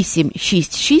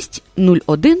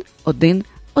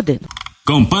 773-866-0111.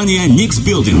 Компанія Nix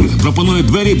Building пропонує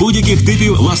двері будь-яких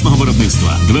типів власного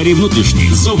виробництва. Двері внутрішні,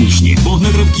 зовнішні,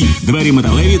 вогнетривкі, двері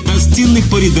металеві та з цінних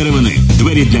порід деревини.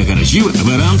 Двері для гаражів,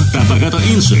 веранд та багато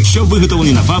інших, що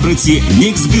виготовлені на фабриці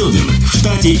Nix Building в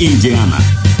штаті Індіана.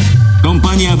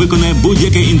 Компанія виконає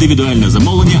будь-яке індивідуальне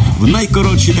замовлення в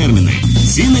найкоротші терміни.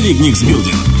 Ціни від Nix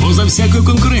Building поза всякою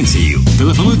конкуренцією.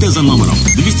 Телефонуйте за номером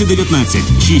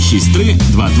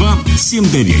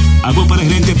 219-663-2279 або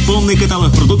перегляньте повний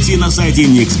каталог продукції на сайті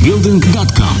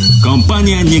nixbuilding.com.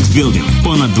 Компанія Nix Building.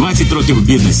 Понад 20 років в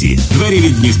бізнесі. Двері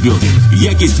від Nix Building.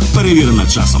 Якість перевірена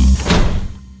часом.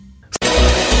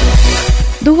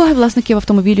 До уваги власників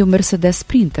автомобілів Mercedes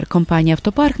Sprinter компанія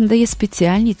 «Автопарк» надає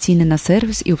спеціальні ціни на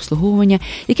сервіс і обслуговування,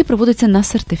 які проводяться на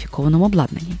сертифікованому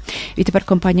обладнанні. Відтепер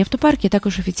компанія «Автопарк» є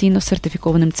також офіційно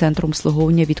сертифікованим центром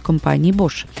обслуговування від компанії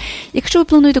Bosch. Якщо ви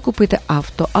плануєте купити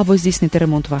авто або здійснити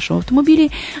ремонт в вашому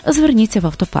автомобілі, зверніться в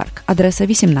 «Автопарк». Адреса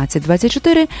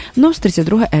 1824 North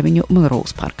 32 Avenue,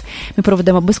 Melrose Park. Ми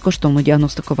проведемо безкоштовну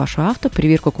діагностику вашого авто,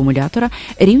 перевірку акумулятора,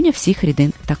 рівня всіх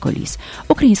рідин та коліс.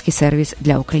 Український сервіс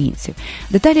для українців.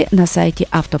 Деталі на сайті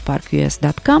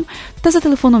autoparkus.com та за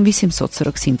телефоном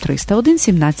 847 301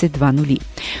 1720.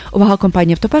 Увага,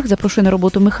 компанія «Автопарк» запрошує на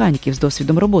роботу механіків з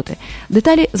досвідом роботи.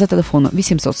 Деталі за телефоном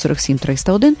 847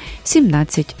 301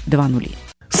 1720.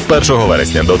 З 1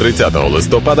 вересня до 30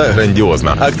 листопада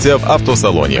грандіозна акція в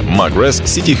автосалоні Magres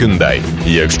City Hyundai.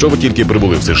 Якщо ви тільки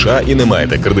прибули в США і не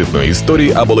маєте кредитної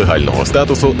історії або легального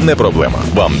статусу, не проблема.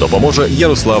 Вам допоможе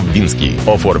Ярослав Бінський.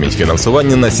 Оформіть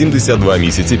фінансування на 72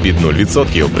 місяці під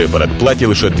 0% при передплаті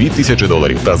лише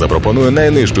 $2000 та запропонує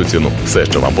найнижчу ціну. Все,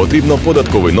 що вам потрібно,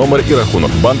 податковий номер і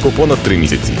рахунок банку понад 3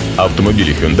 місяці.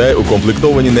 Автомобілі Hyundai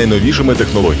укомплектовані найновішими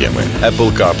технологіями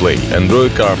Apple CarPlay, Android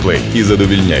CarPlay і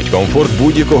задовільняють комфорт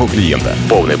будь-якого клієнта.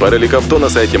 Повний перелік авто на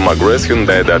сайті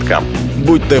magreshyundai.com.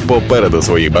 Будьте попереду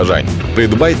своїх бажань.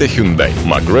 Придбайте Hyundai.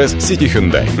 Magres City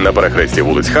Hyundai на перехресті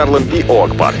вулиць Харлем і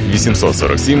Оак Парк.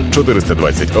 847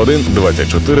 421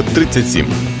 24 37.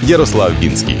 Ярослав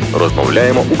Бінський.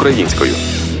 Розмовляємо українською.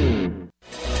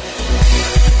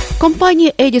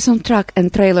 Компанії Edison Truck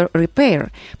and Trailer Repair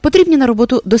потрібні на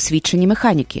роботу досвідчені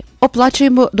механіки.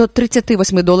 Оплачуємо до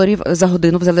 $38 за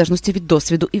годину в залежності від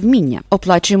досвіду і вміння.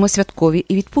 Оплачуємо святкові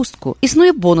і відпустку.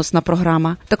 Існує бонусна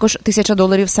програма, також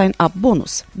 $1000 sign-up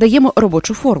бонус. Даємо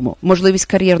робочу форму, можливість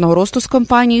кар'єрного росту з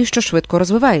компанією, що швидко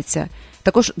розвивається.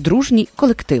 Також дружній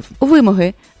колектив.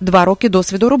 Вимоги – 2 роки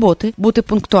досвіду роботи, бути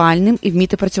пунктуальним і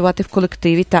вміти працювати в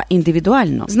колективі та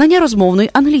індивідуально. Знання розмовної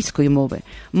англійської мови.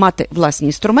 Мати власні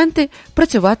інструменти,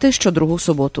 працювати щодругу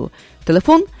суботу.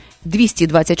 Телефон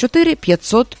 224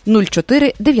 500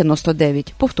 04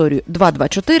 99. Повторюю,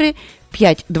 224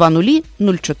 520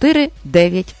 04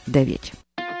 99.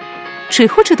 Чи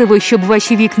хочете ви, щоб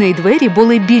ваші вікна і двері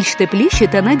були більш тепліші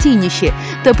та надійніші,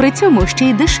 та при цьому ще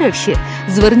й дешевші?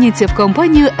 Зверніться в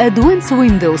компанію Advance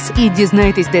Windows і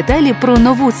дізнайтесь деталі про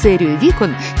нову серію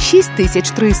вікон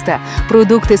 6300.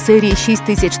 Продукти серії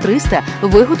 6300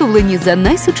 виготовлені за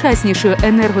найсучаснішою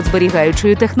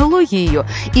енергозберігаючою технологією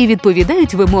і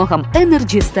відповідають вимогам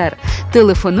Energy Star.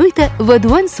 Телефонуйте в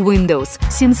Advance Windows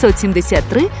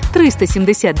 773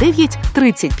 379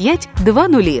 35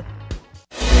 20.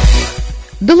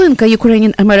 Долинка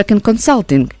Ukrainian American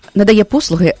Consulting надає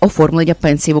послуги оформлення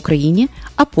пенсій в Україні,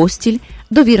 апостіль,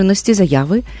 довіреності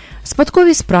заяви,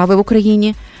 спадкові справи в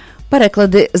Україні,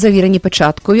 переклади, завірені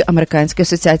печаткою Американської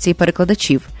асоціації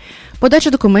перекладачів, подача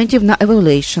документів на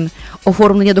evaluation,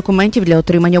 оформлення документів для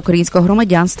отримання українського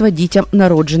громадянства дітям,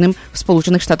 народженим в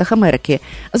Сполучених Штатах Америки,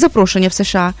 запрошення в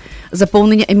США,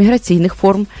 заповнення еміграційних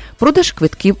форм, продаж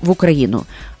квитків в Україну.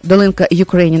 Долинка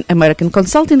Ukrainian American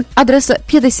Consulting, адреса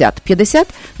 5050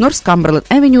 North Cumberland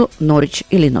Avenue, Норріч,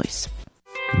 Іллінойс.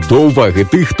 До уваги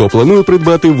тих, хто планує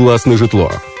придбати власне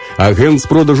житло. Агент з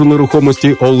продажу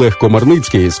нерухомості Олег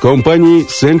Комарницький з компанії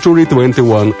Century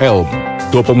 21 Elm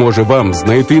допоможе вам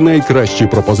знайти найкращі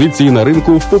пропозиції на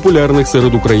ринку в популярних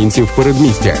серед українців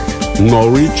передмістях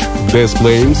Norwich, Des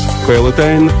Plaines,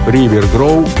 Palatine, River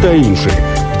Grove та інших.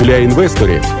 Для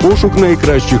інвесторів пошук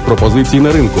найкращих пропозицій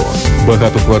на ринку,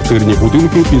 багатоквартирні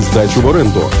будинки під здачу в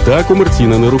оренду та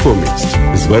комерційна нерухомість.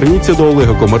 Зверніться до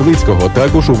Олега Комарницького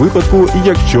також у випадку,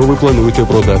 якщо ви плануєте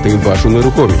продати вашу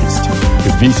нерухомість.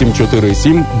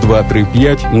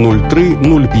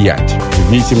 847-235-0305.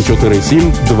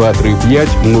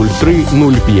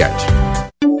 847-235-0305.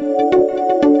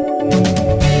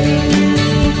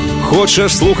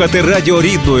 Хочеш слухати радіо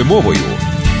рідною мовою?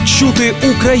 Чути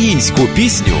українську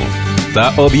пісню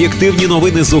та об'єктивні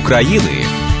новини з України?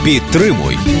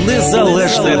 Підтримуй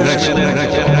Незалежне Радіо.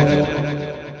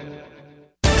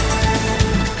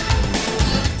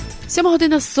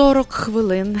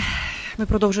 7:40. Ми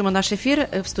продовжуємо наш ефір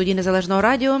в студії Незалежного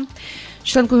радіо.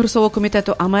 Член Конгресового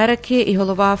комітету Америки і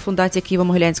голова фундації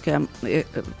Києво-Могилянської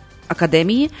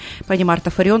академії, пані Марта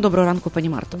Фаріон. Доброго ранку, пані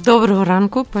Марто. Доброго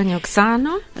ранку, пані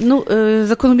Оксано.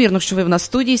 Закономірно, що ви в нас в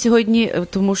студії сьогодні,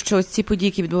 тому що ці події,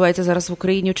 які відбуваються зараз в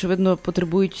Україні, очевидно,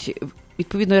 потребують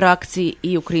відповідної реакції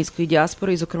і української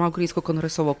діаспори, і, зокрема, Українського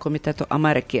Конгресового комітету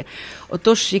Америки.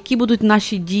 Отож, які будуть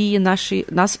наші дії,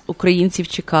 нас, українців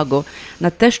Чикаго, на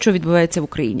те, що відбувається в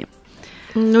Україні?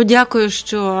 Дякую,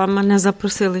 що мене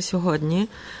запросили сьогодні.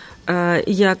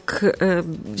 Як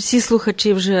всі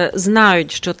слухачі вже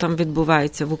знають, що там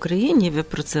відбувається в Україні, ви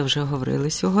про це вже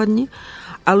говорили сьогодні,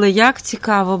 але як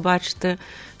цікаво бачите,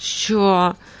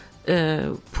 що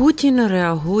Путін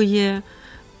реагує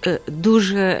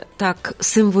дуже так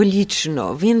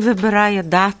символічно. Він вибирає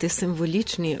дати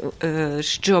символічні,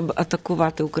 щоб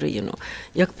атакувати Україну.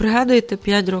 Як пригадуєте,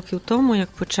 5 років тому, як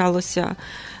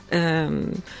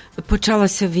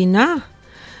почалася війна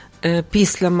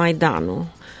після Майдану,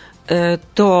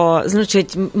 то,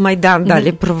 значить, Майдан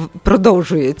далі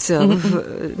продовжується,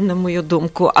 на мою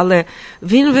думку, але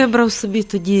він вибрав собі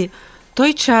тоді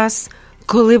той час,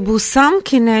 коли був сам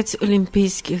кінець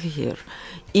Олімпійських гір.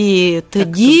 І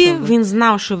тоді він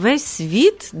знав, що весь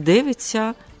світ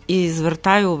дивиться і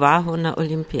звертає увагу на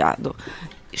Олімпіаду,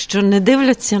 що не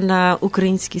дивляться на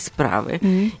українські справи.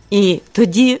 І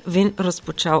тоді він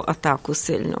розпочав атаку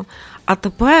сильно. А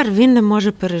тепер він не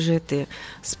може пережити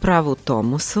справу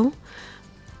Томосу,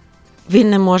 він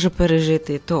не може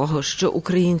пережити того, що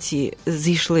українці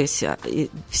зійшлися,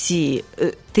 всі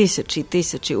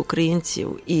тисячі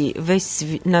українців, і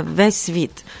на весь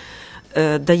світ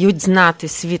дають знати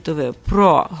світове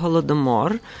про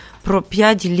Голодомор, про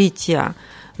 5-ліття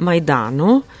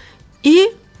Майдану, і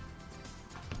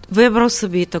вибрав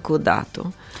собі таку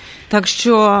дату. Так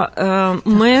що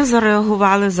ми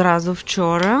зареагували зразу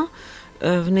вчора,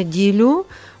 в неділю,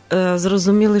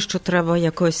 зрозуміли, що треба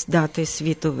якось дати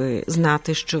світові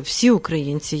знати, що всі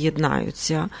українці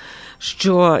єднаються,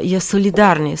 що є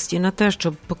солідарність, і на те,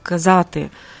 щоб показати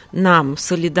нам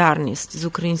солідарність з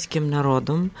українським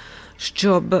народом,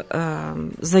 щоб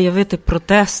заявити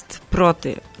протест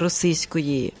проти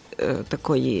російської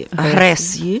такої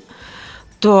агресії,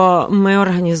 то ми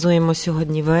організуємо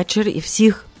сьогодні вечір і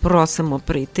всіх просимо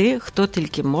прийти, хто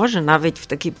тільки може, навіть в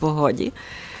такій погоді,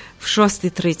 в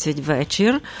 6:30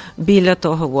 вечір біля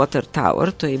того Water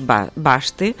Tower, тої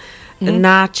башти,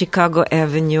 на Чикаго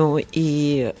Евеню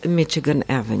і Мічиган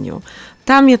Евеню.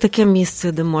 Там є таке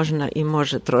місце, де можна і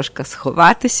може трошки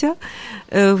сховатися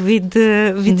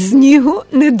від снігу,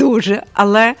 не дуже,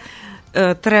 але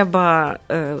треба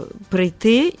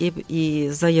прийти і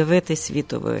заявити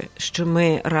світові, що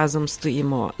ми разом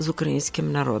стоїмо з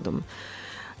українським народом.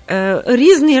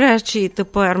 Різні речі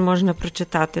тепер можна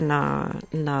прочитати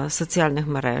на соціальних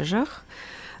мережах,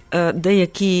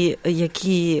 деякі,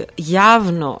 які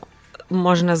явно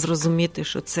можна зрозуміти,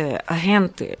 що це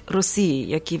агенти Росії,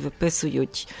 які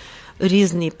виписують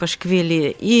різні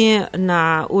пашквілі і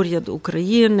на уряд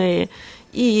України,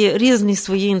 і різні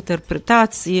свої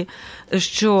інтерпретації,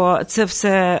 що це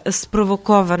все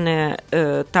спровоковане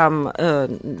там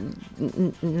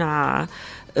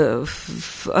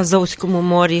в Азовському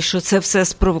морі, що це все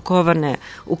спровоковане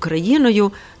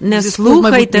Україною. Не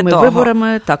слухайте того.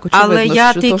 Виборами, так, очевидно, але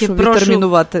я що тільки прошу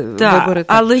відтермінувати вибори.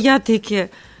 Так. Але я тільки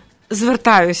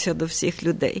звертаюся до всіх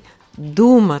людей.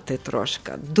 Думати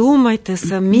трошки. Думайте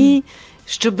самі,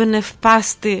 щоб не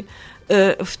впасти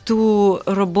в ту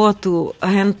роботу,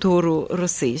 агентуру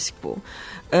російську.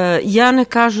 Я не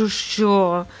кажу,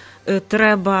 що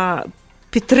треба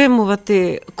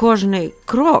підтримувати кожний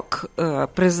крок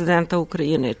президента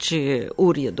України чи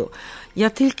уряду. Я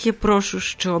тільки прошу,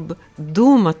 щоб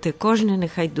думати, кожен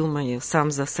нехай думає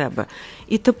сам за себе.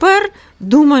 І тепер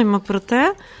думаємо про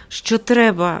те, що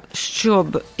треба,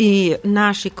 щоб і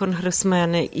наші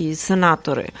конгресмени, і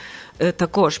сенатори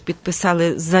також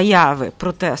підписали заяви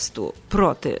протесту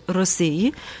проти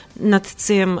Росії. Над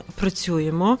цим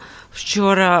працюємо.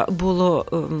 Вчора було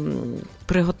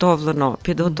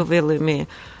підготовили ми,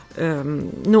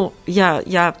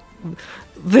 я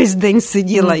весь день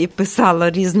сиділа і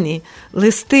писала різні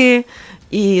листи,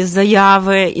 і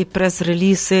заяви, і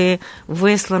прес-реліси,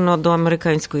 вислано до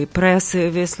американської преси,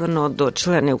 вислано до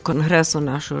членів Конгресу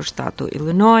нашого штату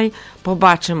Іллінойс.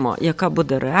 Побачимо, яка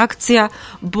буде реакція,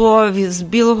 бо з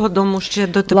Білого дому ще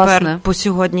дотепер по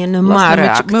сьогодні немає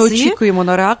реакції. Ми очікуємо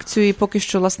на реакцію, і поки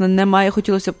що, власне, немає.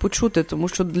 Хотілося б почути, тому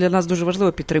що для нас дуже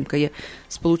важлива підтримка є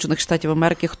Сполучених Штатів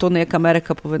Америки. Хто не як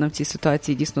Америка повинна в цій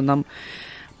ситуації дійсно нам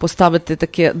поставити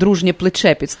таке дружнє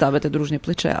плече, підставити дружнє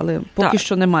плече, але поки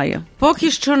що немає.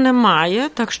 Поки що немає,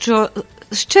 так що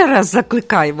ще раз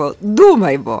закликаємо,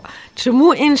 думаймо,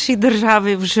 чому інші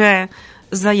держави вже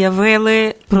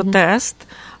заявили протест,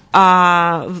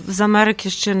 а з Америки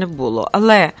ще не було.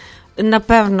 Але,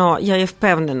 напевно, я є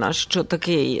впевнена, що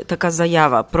така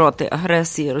заява проти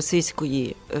агресії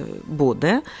російської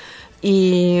буде,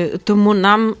 і тому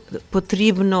нам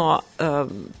потрібно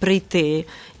прийти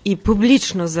і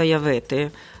публічно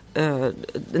заявити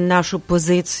нашу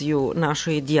позицію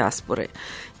нашої діаспори.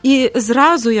 І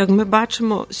зразу, як ми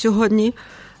бачимо, сьогодні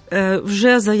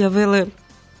вже заявили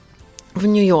в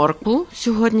Нью-Йорку,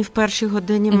 сьогодні в першій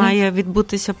годині має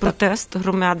відбутися протест,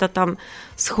 громада там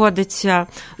сходиться,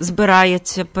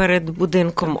 збирається перед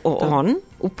будинком ООН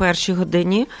у першій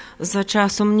годині за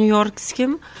часом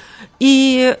нью-йоркським.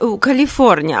 І у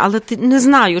Каліфорнії, але не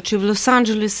знаю, чи в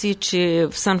Лос-Анджелесі, чи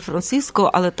в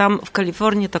Сан-Франциско, але там в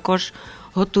Каліфорнії також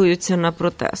готуються на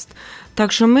протест.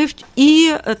 Так що ми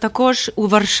і також у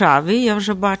Варшаві, я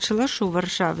вже бачила, що у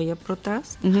Варшаві є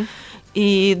протест.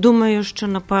 І думаю, що,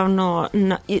 напевно,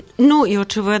 і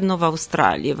очевидно в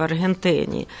Австралії, в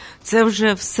Аргентині. Це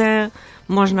вже все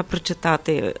можна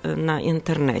прочитати на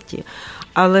інтернеті.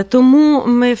 Але тому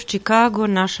ми в Чикаго,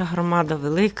 наша громада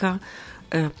велика,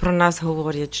 про нас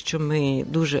говорять, що ми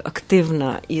дуже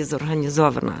активна і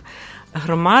зорганізована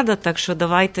громада, так що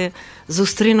давайте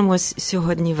зустрінемось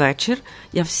сьогодні вечір.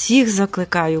 Я всіх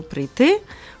закликаю прийти,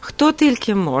 хто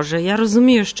тільки може. Я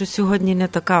розумію, що сьогодні не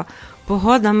така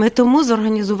погода. Ми тому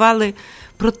зорганізували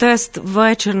протест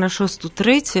ввечері на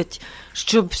 6:30,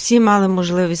 щоб всі мали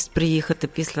можливість приїхати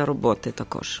після роботи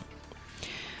також.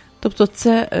 Тобто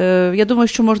це, я думаю,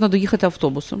 що можна доїхати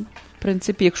автобусом. В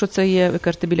принципі, якщо це є, ви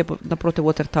кажете, напроти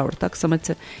Water Tower, так? Саме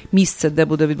це місце, де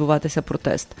буде відбуватися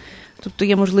протест. Тобто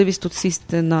є можливість тут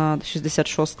сісти на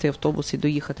 66-й автобус і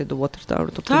доїхати до Water Tower.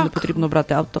 Тобто не потрібно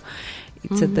брати авто. І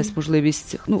це десь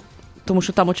можливість, тому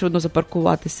що там, очевидно,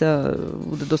 запаркуватися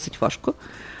буде досить важко.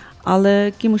 Але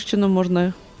якимось чином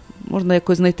можна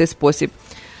якось знайти спосіб.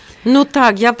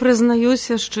 Так, я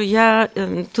признаюся, що я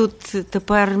тут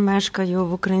тепер мешкаю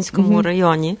в Українському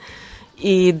районі.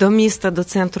 І до міста, до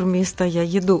центру міста я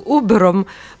їду Убером,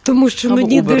 тому що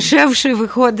мені дешевше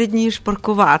виходить, ніж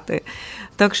паркувати.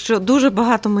 Так що дуже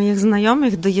багато моїх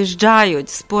знайомих доїжджають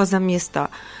з-поза міста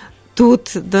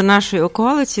тут до нашої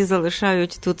околиці,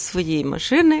 залишають тут свої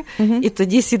машини, і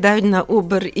тоді сідають на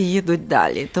Убер і їдуть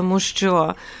далі. Тому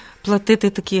що платити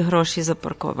такі гроші за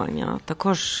паркування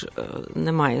також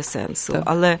немає сенсу. Так.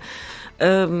 Але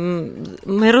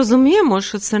ми розуміємо,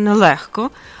 що це нелегко,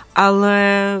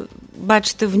 але,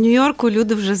 бачите, в Нью-Йорку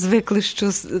люди вже звикли,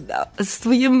 що з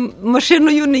своїм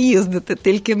машиною не їздити,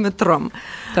 тільки метром.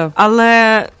 Так.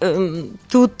 Але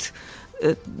тут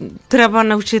треба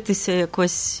навчитися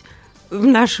якось в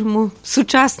нашому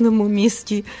сучасному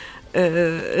місті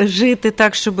жити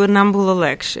так, щоб нам було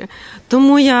легше.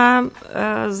 Тому я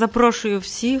запрошую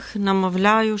всіх,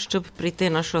 намовляю, щоб прийти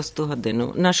на 6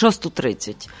 годину, на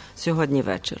 6:30 сьогодні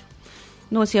вечір.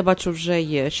 Ось я бачу, вже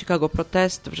є Чикаго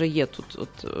протест, вже є тут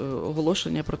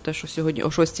оголошення про те, що сьогодні о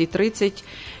 6:30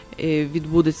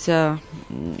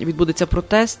 відбудеться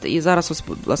протест. І зараз, ось,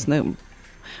 власне,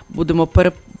 будемо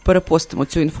перепостимо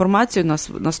цю інформацію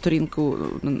на сторінку,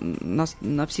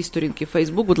 на всі сторінки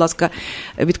Facebook. Будь ласка,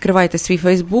 відкривайте свій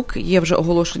Facebook. Є вже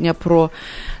оголошення про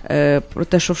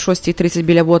те, що в 6:30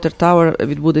 біля Water Tower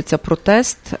відбудеться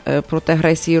протест проти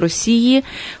агресії Росії.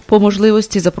 По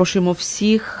можливості запрошуємо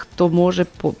всіх, хто може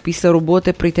після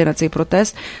роботи прийти на цей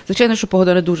протест. Звичайно, що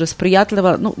погода не дуже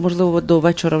сприятлива. Можливо, до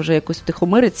вечора вже якось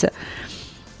втихомириться,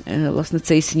 власне,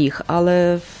 цей сніг.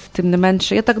 Але тим не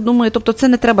менше, я так думаю, тобто це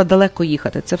не треба далеко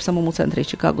їхати, це в самому центрі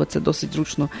Чикаго, це досить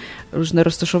зручне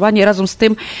розташування. І разом з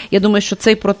тим, я думаю, що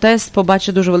цей протест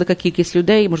побачить дуже велика кількість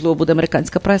людей, можливо, буде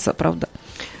американська преса, правда?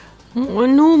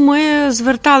 Ну, ми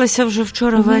зверталися вже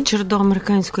вчора вечір до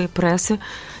американської преси.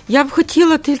 Я б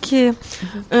хотіла тільки,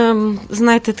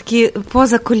 знаєте, такі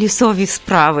позаколісові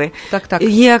справи. Так.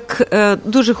 Як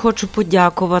дуже хочу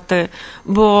подякувати,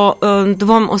 бо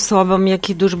двом особам,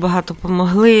 які дуже багато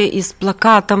помогли із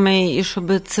плакатами, і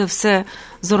щоб це все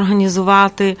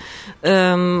зорганізувати,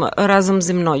 разом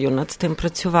зі мною над тим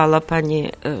працювала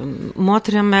пані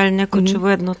Мотря Мельник,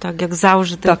 очевидно, так, як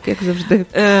завжди. Так, як завжди.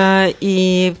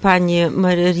 І пані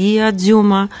Марія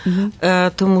Дзюма,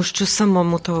 тому що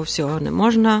самому того всього не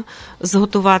можна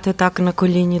зготувати так на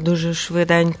коліні дуже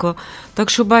швиденько. Так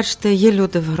що, бачите, є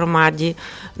люди в громаді,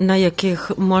 на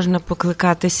яких можна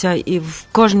покликатися, і в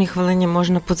кожній хвилині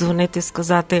можна подзвонити і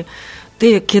сказати: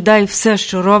 ти кидай все,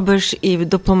 що робиш, і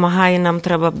допомагай, нам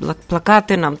треба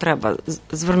плакати, нам треба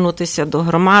звернутися до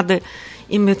громади.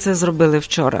 І ми це зробили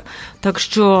вчора. Так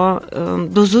що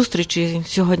до зустрічі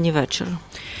сьогодні ввечері.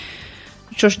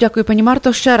 Що ж, дякую, пані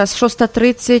Марто. Ще раз,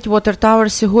 6:30, Water Tower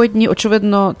сьогодні.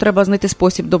 Очевидно, треба знайти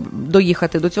спосіб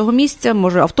доїхати до цього місця.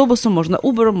 Може автобусом, можна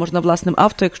Uber, можна власним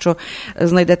авто, якщо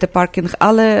знайдете паркінг.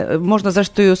 Але можна,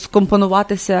 зрештою,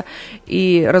 скомпонуватися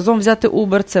і разом взяти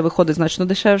Uber. Це виходить значно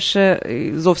дешевше,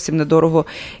 зовсім недорого.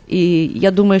 І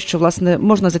я думаю, що, власне,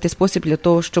 можна знайти спосіб для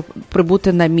того, щоб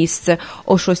прибути на місце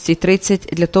о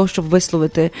 6:30, для того, щоб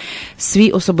висловити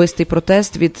свій особистий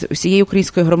протест від всієї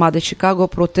української громади Чикаго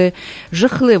проти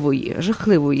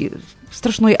жахливої,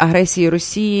 страшної агресії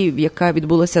Росії, яка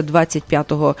відбулася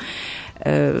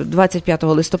 25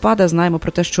 листопада. Знаємо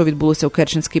про те, що відбулося у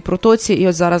Керченській протоці. І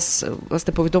ось зараз,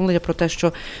 власне, повідомлення про те,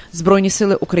 що Збройні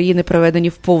сили України приведені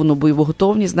в повну бойову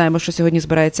готовність. Знаємо, що сьогодні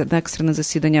збирається екстрене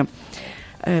засідання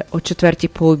о 4:00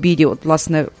 по обіді. От,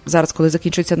 власне, зараз, коли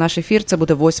закінчується наш ефір, це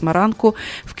буде 8:00 ранку.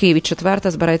 В Києві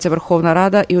 4:00 збирається Верховна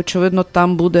Рада, і, очевидно,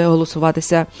 там буде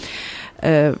голосуватися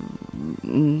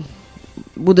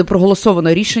буде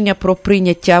проголосовано рішення про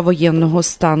прийняття воєнного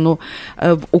стану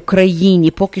в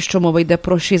Україні. Поки що мова йде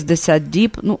про 60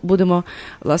 діб. Ну, будемо,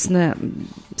 власне,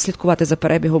 слідкувати за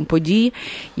перебігом подій,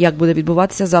 як буде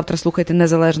відбуватися. Завтра слухайте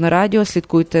Незалежне радіо,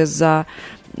 слідкуйте за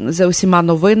усіма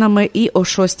новинами. І о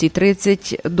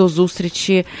 6:30 до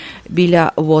зустрічі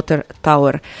біля Water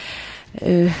Tower.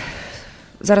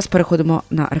 Зараз переходимо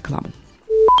на рекламу.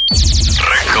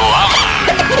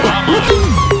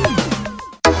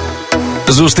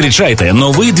 Зустрічайте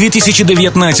новий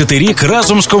 2019 рік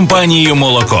разом з компанією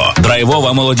 «Молоко».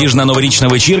 Драйвова молодіжна новорічна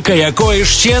вечірка, якої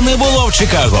ще не було в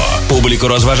Чикаго. Публіку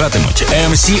розважатимуть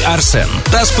МС Арсен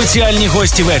та спеціальні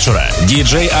гості вечора –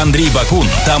 діджей Андрій Бакун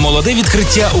та молоде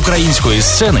відкриття української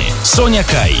сцени Соня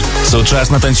Кай.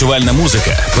 Сучасна танцювальна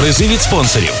музика, призи від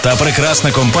спонсорів та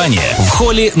прекрасна компанія в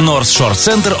холі North Shore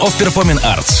Center of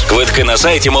Performing Arts. Квитки на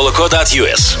сайті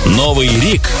молоко.us. Новий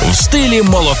рік в стилі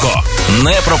 «Молоко».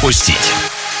 Не пропустіть.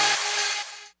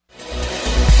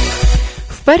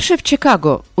 Вперше в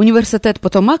Чикаго університет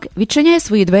Потомак відчиняє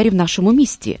свої двері в нашому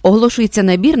місті. Оголошується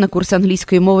набір на курси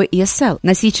англійської мови ESL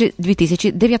на січі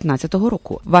 2019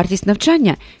 року. Вартість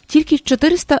навчання – тільки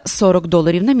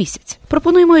 $440 на місяць.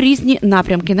 Пропонуємо різні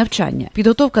напрямки навчання.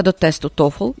 Підготовка до тесту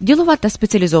TOEFL, ділова та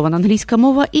спеціалізована англійська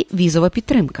мова і візова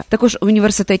підтримка. Також в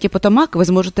університеті Потомак ви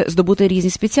зможете здобути різні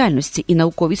спеціальності і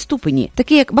наукові ступені,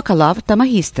 такі як бакалавр та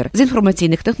магістр з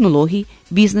інформаційних технологій,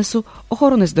 бізнесу,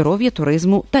 охорони здоров'я,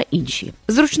 туризму та інші.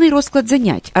 Зручний розклад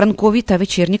занять, ранкові та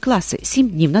вечірні класи, 7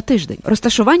 днів на тиждень.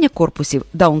 Розташування корпусів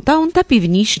даунтаун та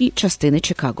північні частини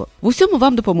Чикаго. В усьому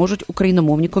вам допоможуть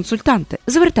україномовні консультанти.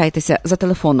 Звертайтеся за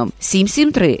телефоном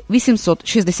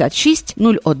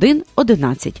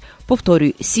 773-866-0111.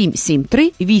 Повторюю,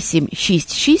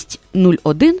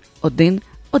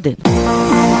 773-866-0111.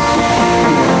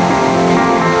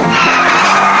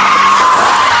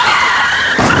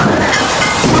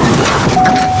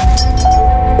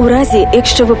 У разі,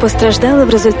 якщо ви постраждали в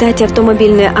результаті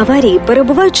автомобільної аварії,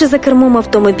 перебуваючи за кермом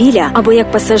автомобіля або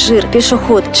як пасажир,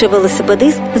 пішохід чи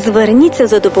велосипедист, зверніться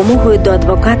за допомогою до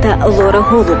адвоката Лори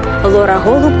Голуб. Лора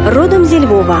Голуб родом зі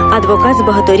Львова, адвокат з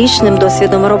багаторічним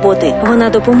досвідом роботи. Вона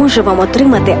допоможе вам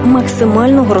отримати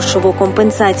максимальну грошову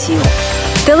компенсацію.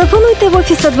 Телефонуйте в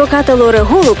офіс адвоката Лори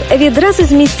Голуб відразу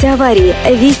з місця аварії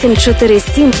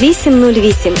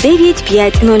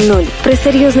 847-808-9500. При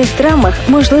серйозних травмах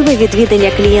можливе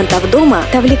відвідання клієнта клієнта вдома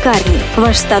та в лікарні.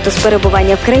 Ваш статус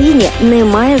перебування в країні не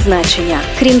має значення.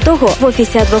 Крім того, в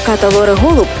офісі адвоката Лори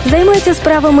Голуб займаються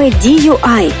справами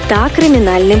DUI та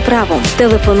кримінальним правом.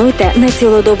 Телефонуйте на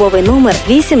цілодобовий номер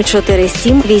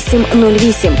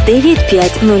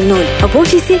 847-808-9500. В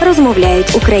офісі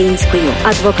розмовляють українською.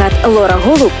 Адвокат Лора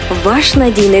Голуб – ваш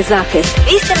надійний захист.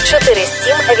 847-808-9500.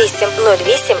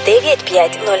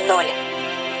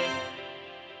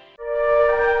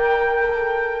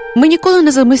 Ми ніколи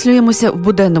не замислюємося в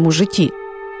буденному житті.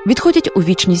 Відходять у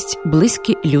вічність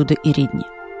близькі люди і рідні.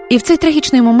 І в цей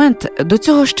трагічний момент до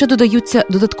цього ще додаються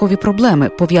додаткові проблеми,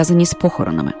 пов'язані з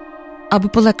похоронами. Аби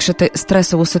полегшити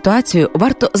стресову ситуацію,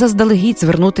 варто заздалегідь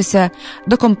звернутися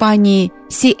до компанії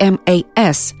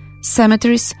CMAS –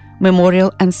 Cemeteries,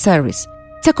 Memorial and Service.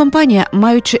 Ця компанія,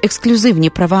 маючи ексклюзивні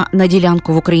права на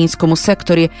ділянку в українському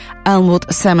секторі Elmwood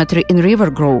Cemetery in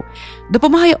River Grove,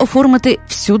 допомагає оформити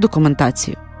всю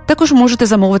документацію. Також можете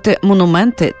замовити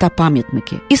монументи та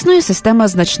пам'ятники. Існує система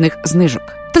значних знижок.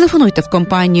 Телефонуйте в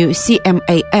компанію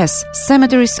CMAS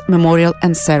Cemeteries, Memorial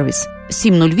and Service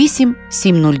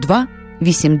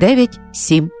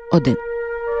 708-702-8971.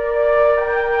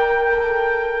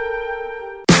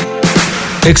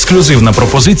 Ексклюзивна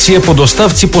пропозиція по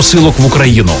доставці посилок в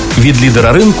Україну від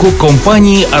лідера ринку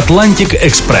компанії Atlantic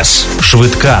Express.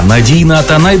 Швидка, надійна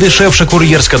та найдешевша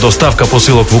кур'єрська доставка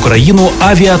посилок в Україну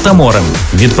авіа та морем.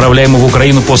 Відправляємо в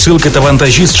Україну посилки та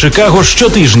вантажі з Чикаго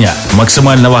щотижня.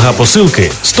 Максимальна вага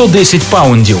посилки – 110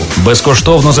 паундів.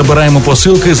 Безкоштовно забираємо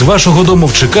посилки з вашого дому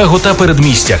в Чикаго та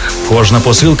передмістях. Кожна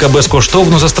посилка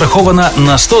безкоштовно застрахована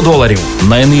на $100.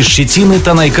 Найнижчі ціни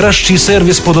та найкращий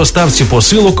сервіс по доставці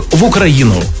посилок в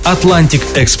Україну. Atlantic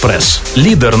Express.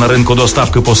 Лідер на ринку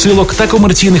доставки посилок та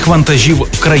комерційних вантажів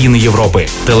в країни Європи.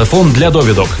 Телефон для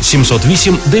довідок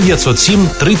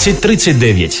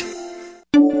 708-907-3039.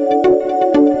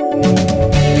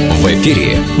 В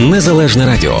ефірі Незалежне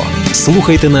радіо.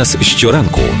 Слухайте нас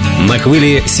щоранку на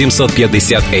хвилі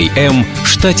 750 AM в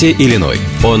штаті Ілліной.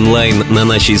 Онлайн на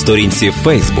нашій сторінці в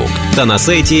Facebook та на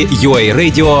сайті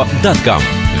uaradio.com.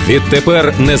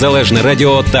 Відтепер Незалежне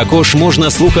радіо також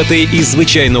можна слухати із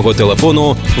звичайного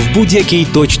телефону в будь-якій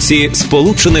точці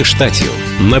Сполучених Штатів.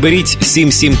 Наберіть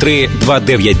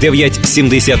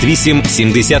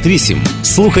 773-299-78-78.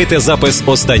 Слухайте запис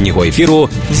останнього ефіру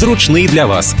в зручний для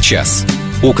вас час.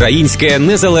 Українське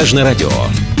Незалежне радіо.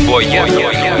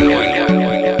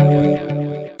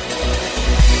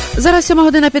 Зараз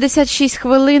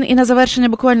 7:56 і на завершення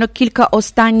буквально кілька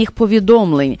останніх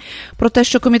повідомлень про те,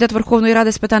 що Комітет Верховної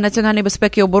Ради з питань національної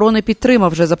безпеки і оборони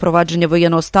підтримав вже запровадження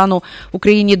воєнного стану в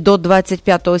Україні до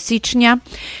 25 січня.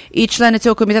 І члени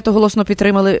цього комітету голосно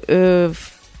підтримали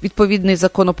відповідний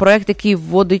законопроект, який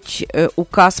вводить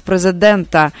указ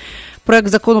президента. Проект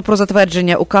закону про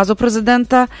затвердження указу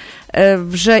президента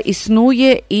вже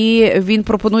існує, і він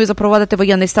пропонує запровадити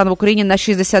воєнний стан в Україні на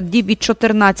 60 діб від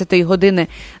 14 години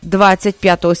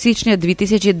 25 січня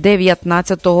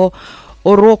 2019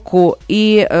 року.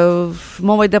 І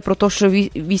мова йде про те, що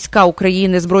війська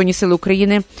України, Збройні сили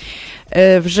України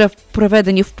вже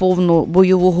приведені в повну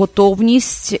бойову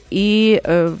готовність, і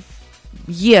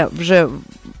є вже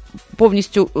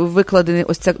повністю викладений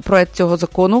ось цей проект цього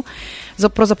закону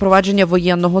про запровадження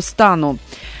воєнного стану.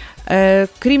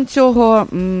 Крім цього,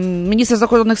 міністр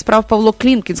закордонних справ Павло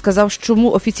Клімкін сказав, що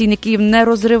чому офіційний Київ не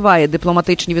розриває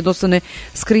дипломатичні відносини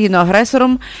з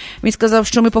країною-агресором. Він сказав,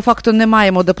 що ми по факту не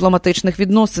маємо дипломатичних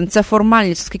відносин. Це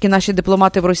формальність, оскільки наші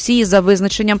дипломати в Росії за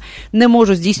визначенням не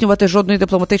можуть здійснювати жодної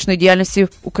дипломатичної діяльності в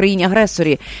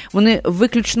Україні-агресорі. Вони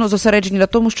виключно зосереджені на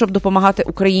тому, щоб допомагати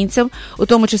українцям, у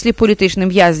тому числі політичним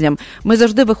в'язням. Ми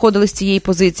завжди виходили з цієї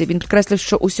позиції. Він підкреслив,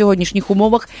 що у сьогоднішніх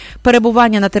умовах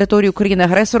перебування на території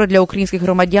України-агресора для українських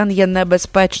громадян є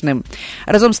небезпечним.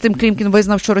 Разом з тим Клімкін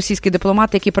визнав, що російські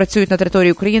дипломати, які працюють на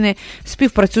території України,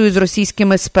 співпрацюють з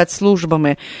російськими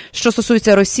спецслужбами. Що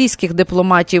стосується російських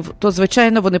дипломатів, то,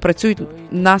 звичайно, вони працюють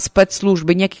на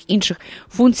спецслужби. Ніяких інших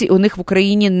функцій у них в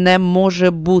Україні не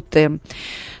може бути.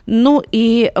 Ну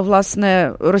і,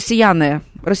 власне,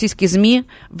 російські ЗМІ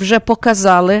вже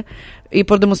показали і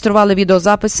продемонстрували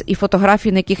відеозапис і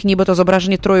фотографії, на яких нібито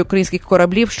зображені 3 українських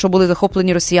кораблів, що були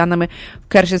захоплені росіянами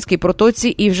в Керченській протоці,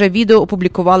 і вже відео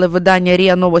опублікували видання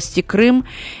РІА Новості Крим,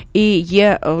 і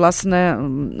є, власне,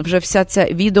 вже вся ця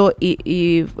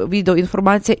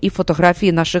відеоінформація і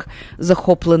фотографії наших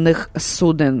захоплених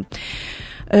суден.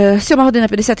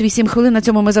 7:58. На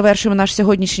цьому ми завершуємо наш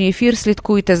сьогоднішній ефір.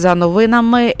 Слідкуйте за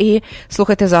новинами і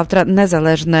слухайте завтра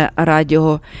Незалежне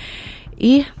радіо.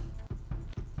 І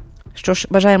що ж,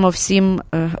 бажаємо всім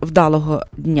вдалого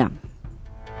дня.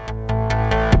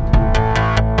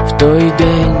 В той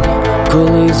день,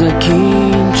 коли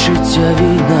закінчиться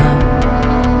війна,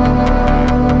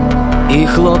 і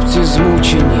хлопці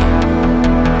змучені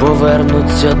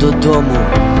повернуться додому.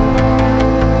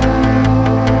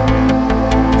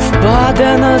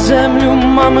 Впаде на землю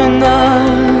мамина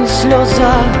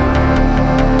сльоза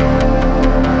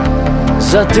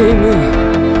за тими,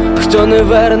 хто не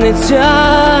вернеться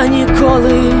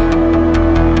ніколи.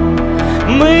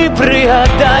 Ми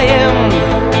пригадаєм,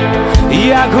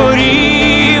 як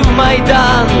горів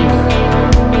Майдан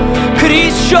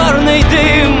крізь чорний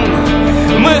дим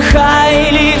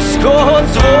Михайлівського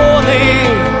дзвони.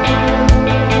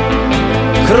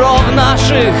 Кров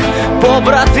наших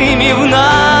побратимів на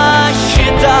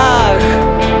щитах,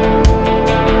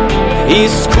 і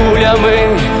з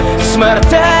кулями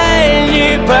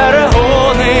смертельні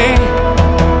перегони.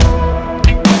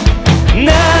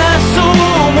 Не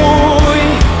сумуй,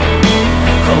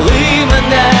 коли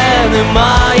мене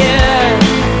немає,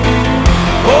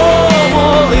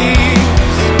 помолись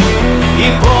і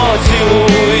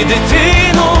поцілуй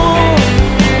дитину.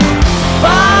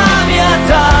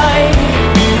 Пам'ятай,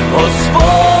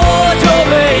 Господь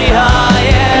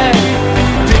оберігає,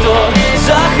 ти то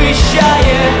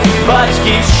захищає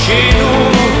батьківщину.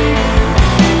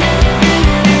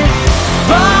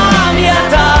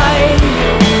 Пам'ятай,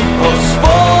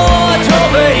 Господь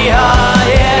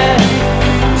оберігає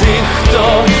тих,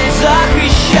 хто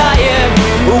захищає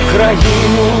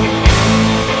Україну.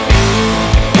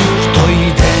 В той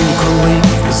день, коли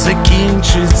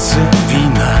закінчиться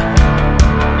війна,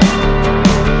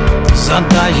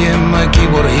 згадаєм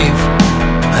кіборгів,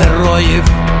 героїв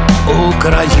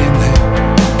України.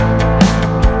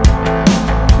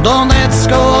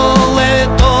 Донецького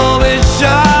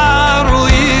литовища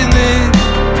руїни,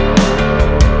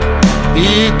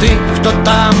 і тих, хто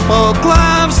там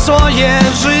поклав своє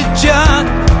життя.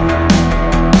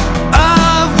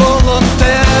 А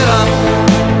волонтерам,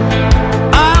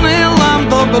 ангелам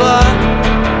добра,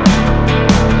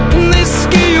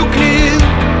 низький уклін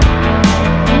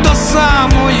до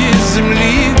самої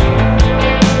землі.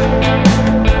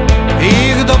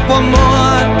 Їх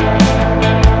допомога,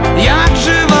 як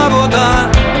жива вода,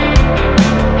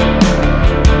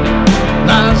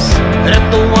 нас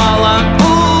рятувала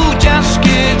у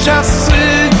тяжкі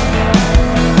часи.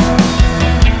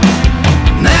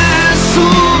 Не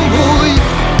сумуй,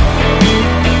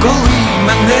 коли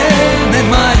мене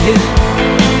немає,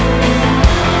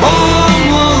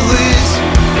 помолись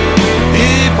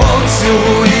і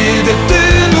поцілуй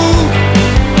дитину.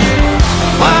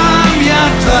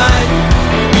 Пам'ятай,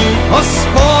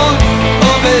 Господь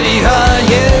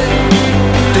оберігає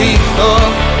тих, хто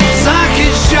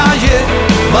захищає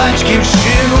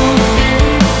батьківщину.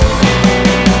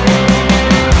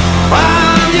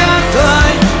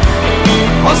 Пам'ятай,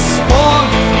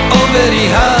 Господь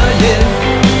оберігає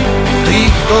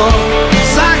тих, хто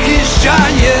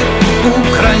захищає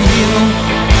Україну.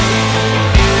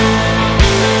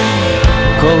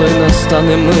 Коли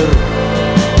настане мир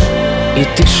і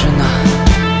тишина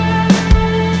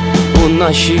у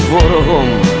нашій ворогом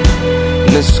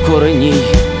нескореній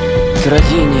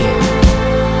країні,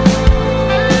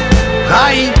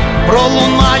 хай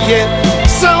пролунає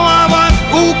слава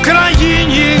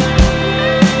Україні.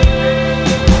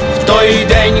 в той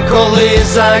день, коли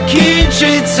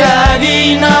закінчиться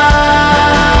війна.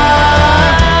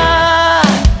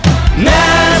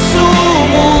 Не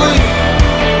сумуй,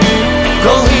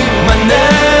 коли мене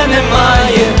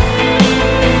немає,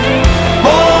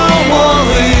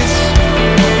 помолись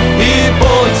і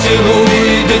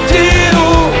поцілуй дитину.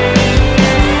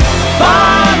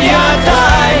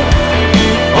 Пам'ятай,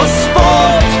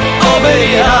 Господь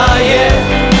оберігає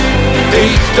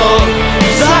тих, хто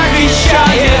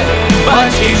захищає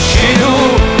батьківщину.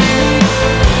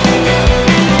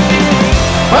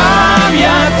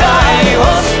 Пам'ятай,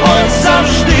 Господь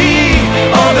завжди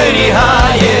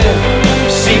оберігає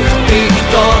всіх тих,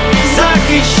 хто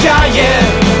захищає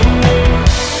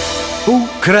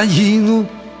Україну.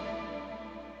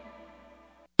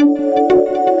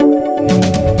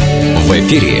 В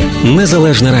ефірі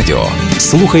Незалежне Радіо.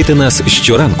 Слухайте нас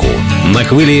щоранку на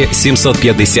хвилі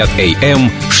 750 AM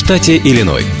в штаті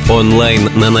Ілліной. Онлайн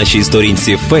на нашій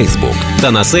сторінці Facebook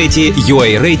та на сайті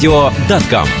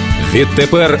uaradio.com.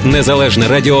 Відтепер Незалежне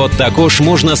Радіо також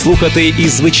можна слухати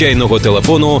із звичайного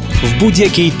телефону в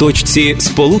будь-якій точці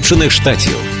Сполучених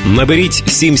Штатів. Наберіть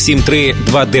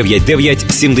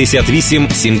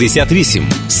 773-299-78-78.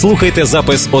 Слухайте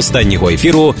запис останнього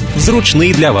ефіру в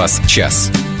зручний для вас час.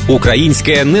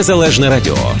 Українське Незалежне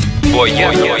Радіо. Бо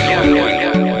я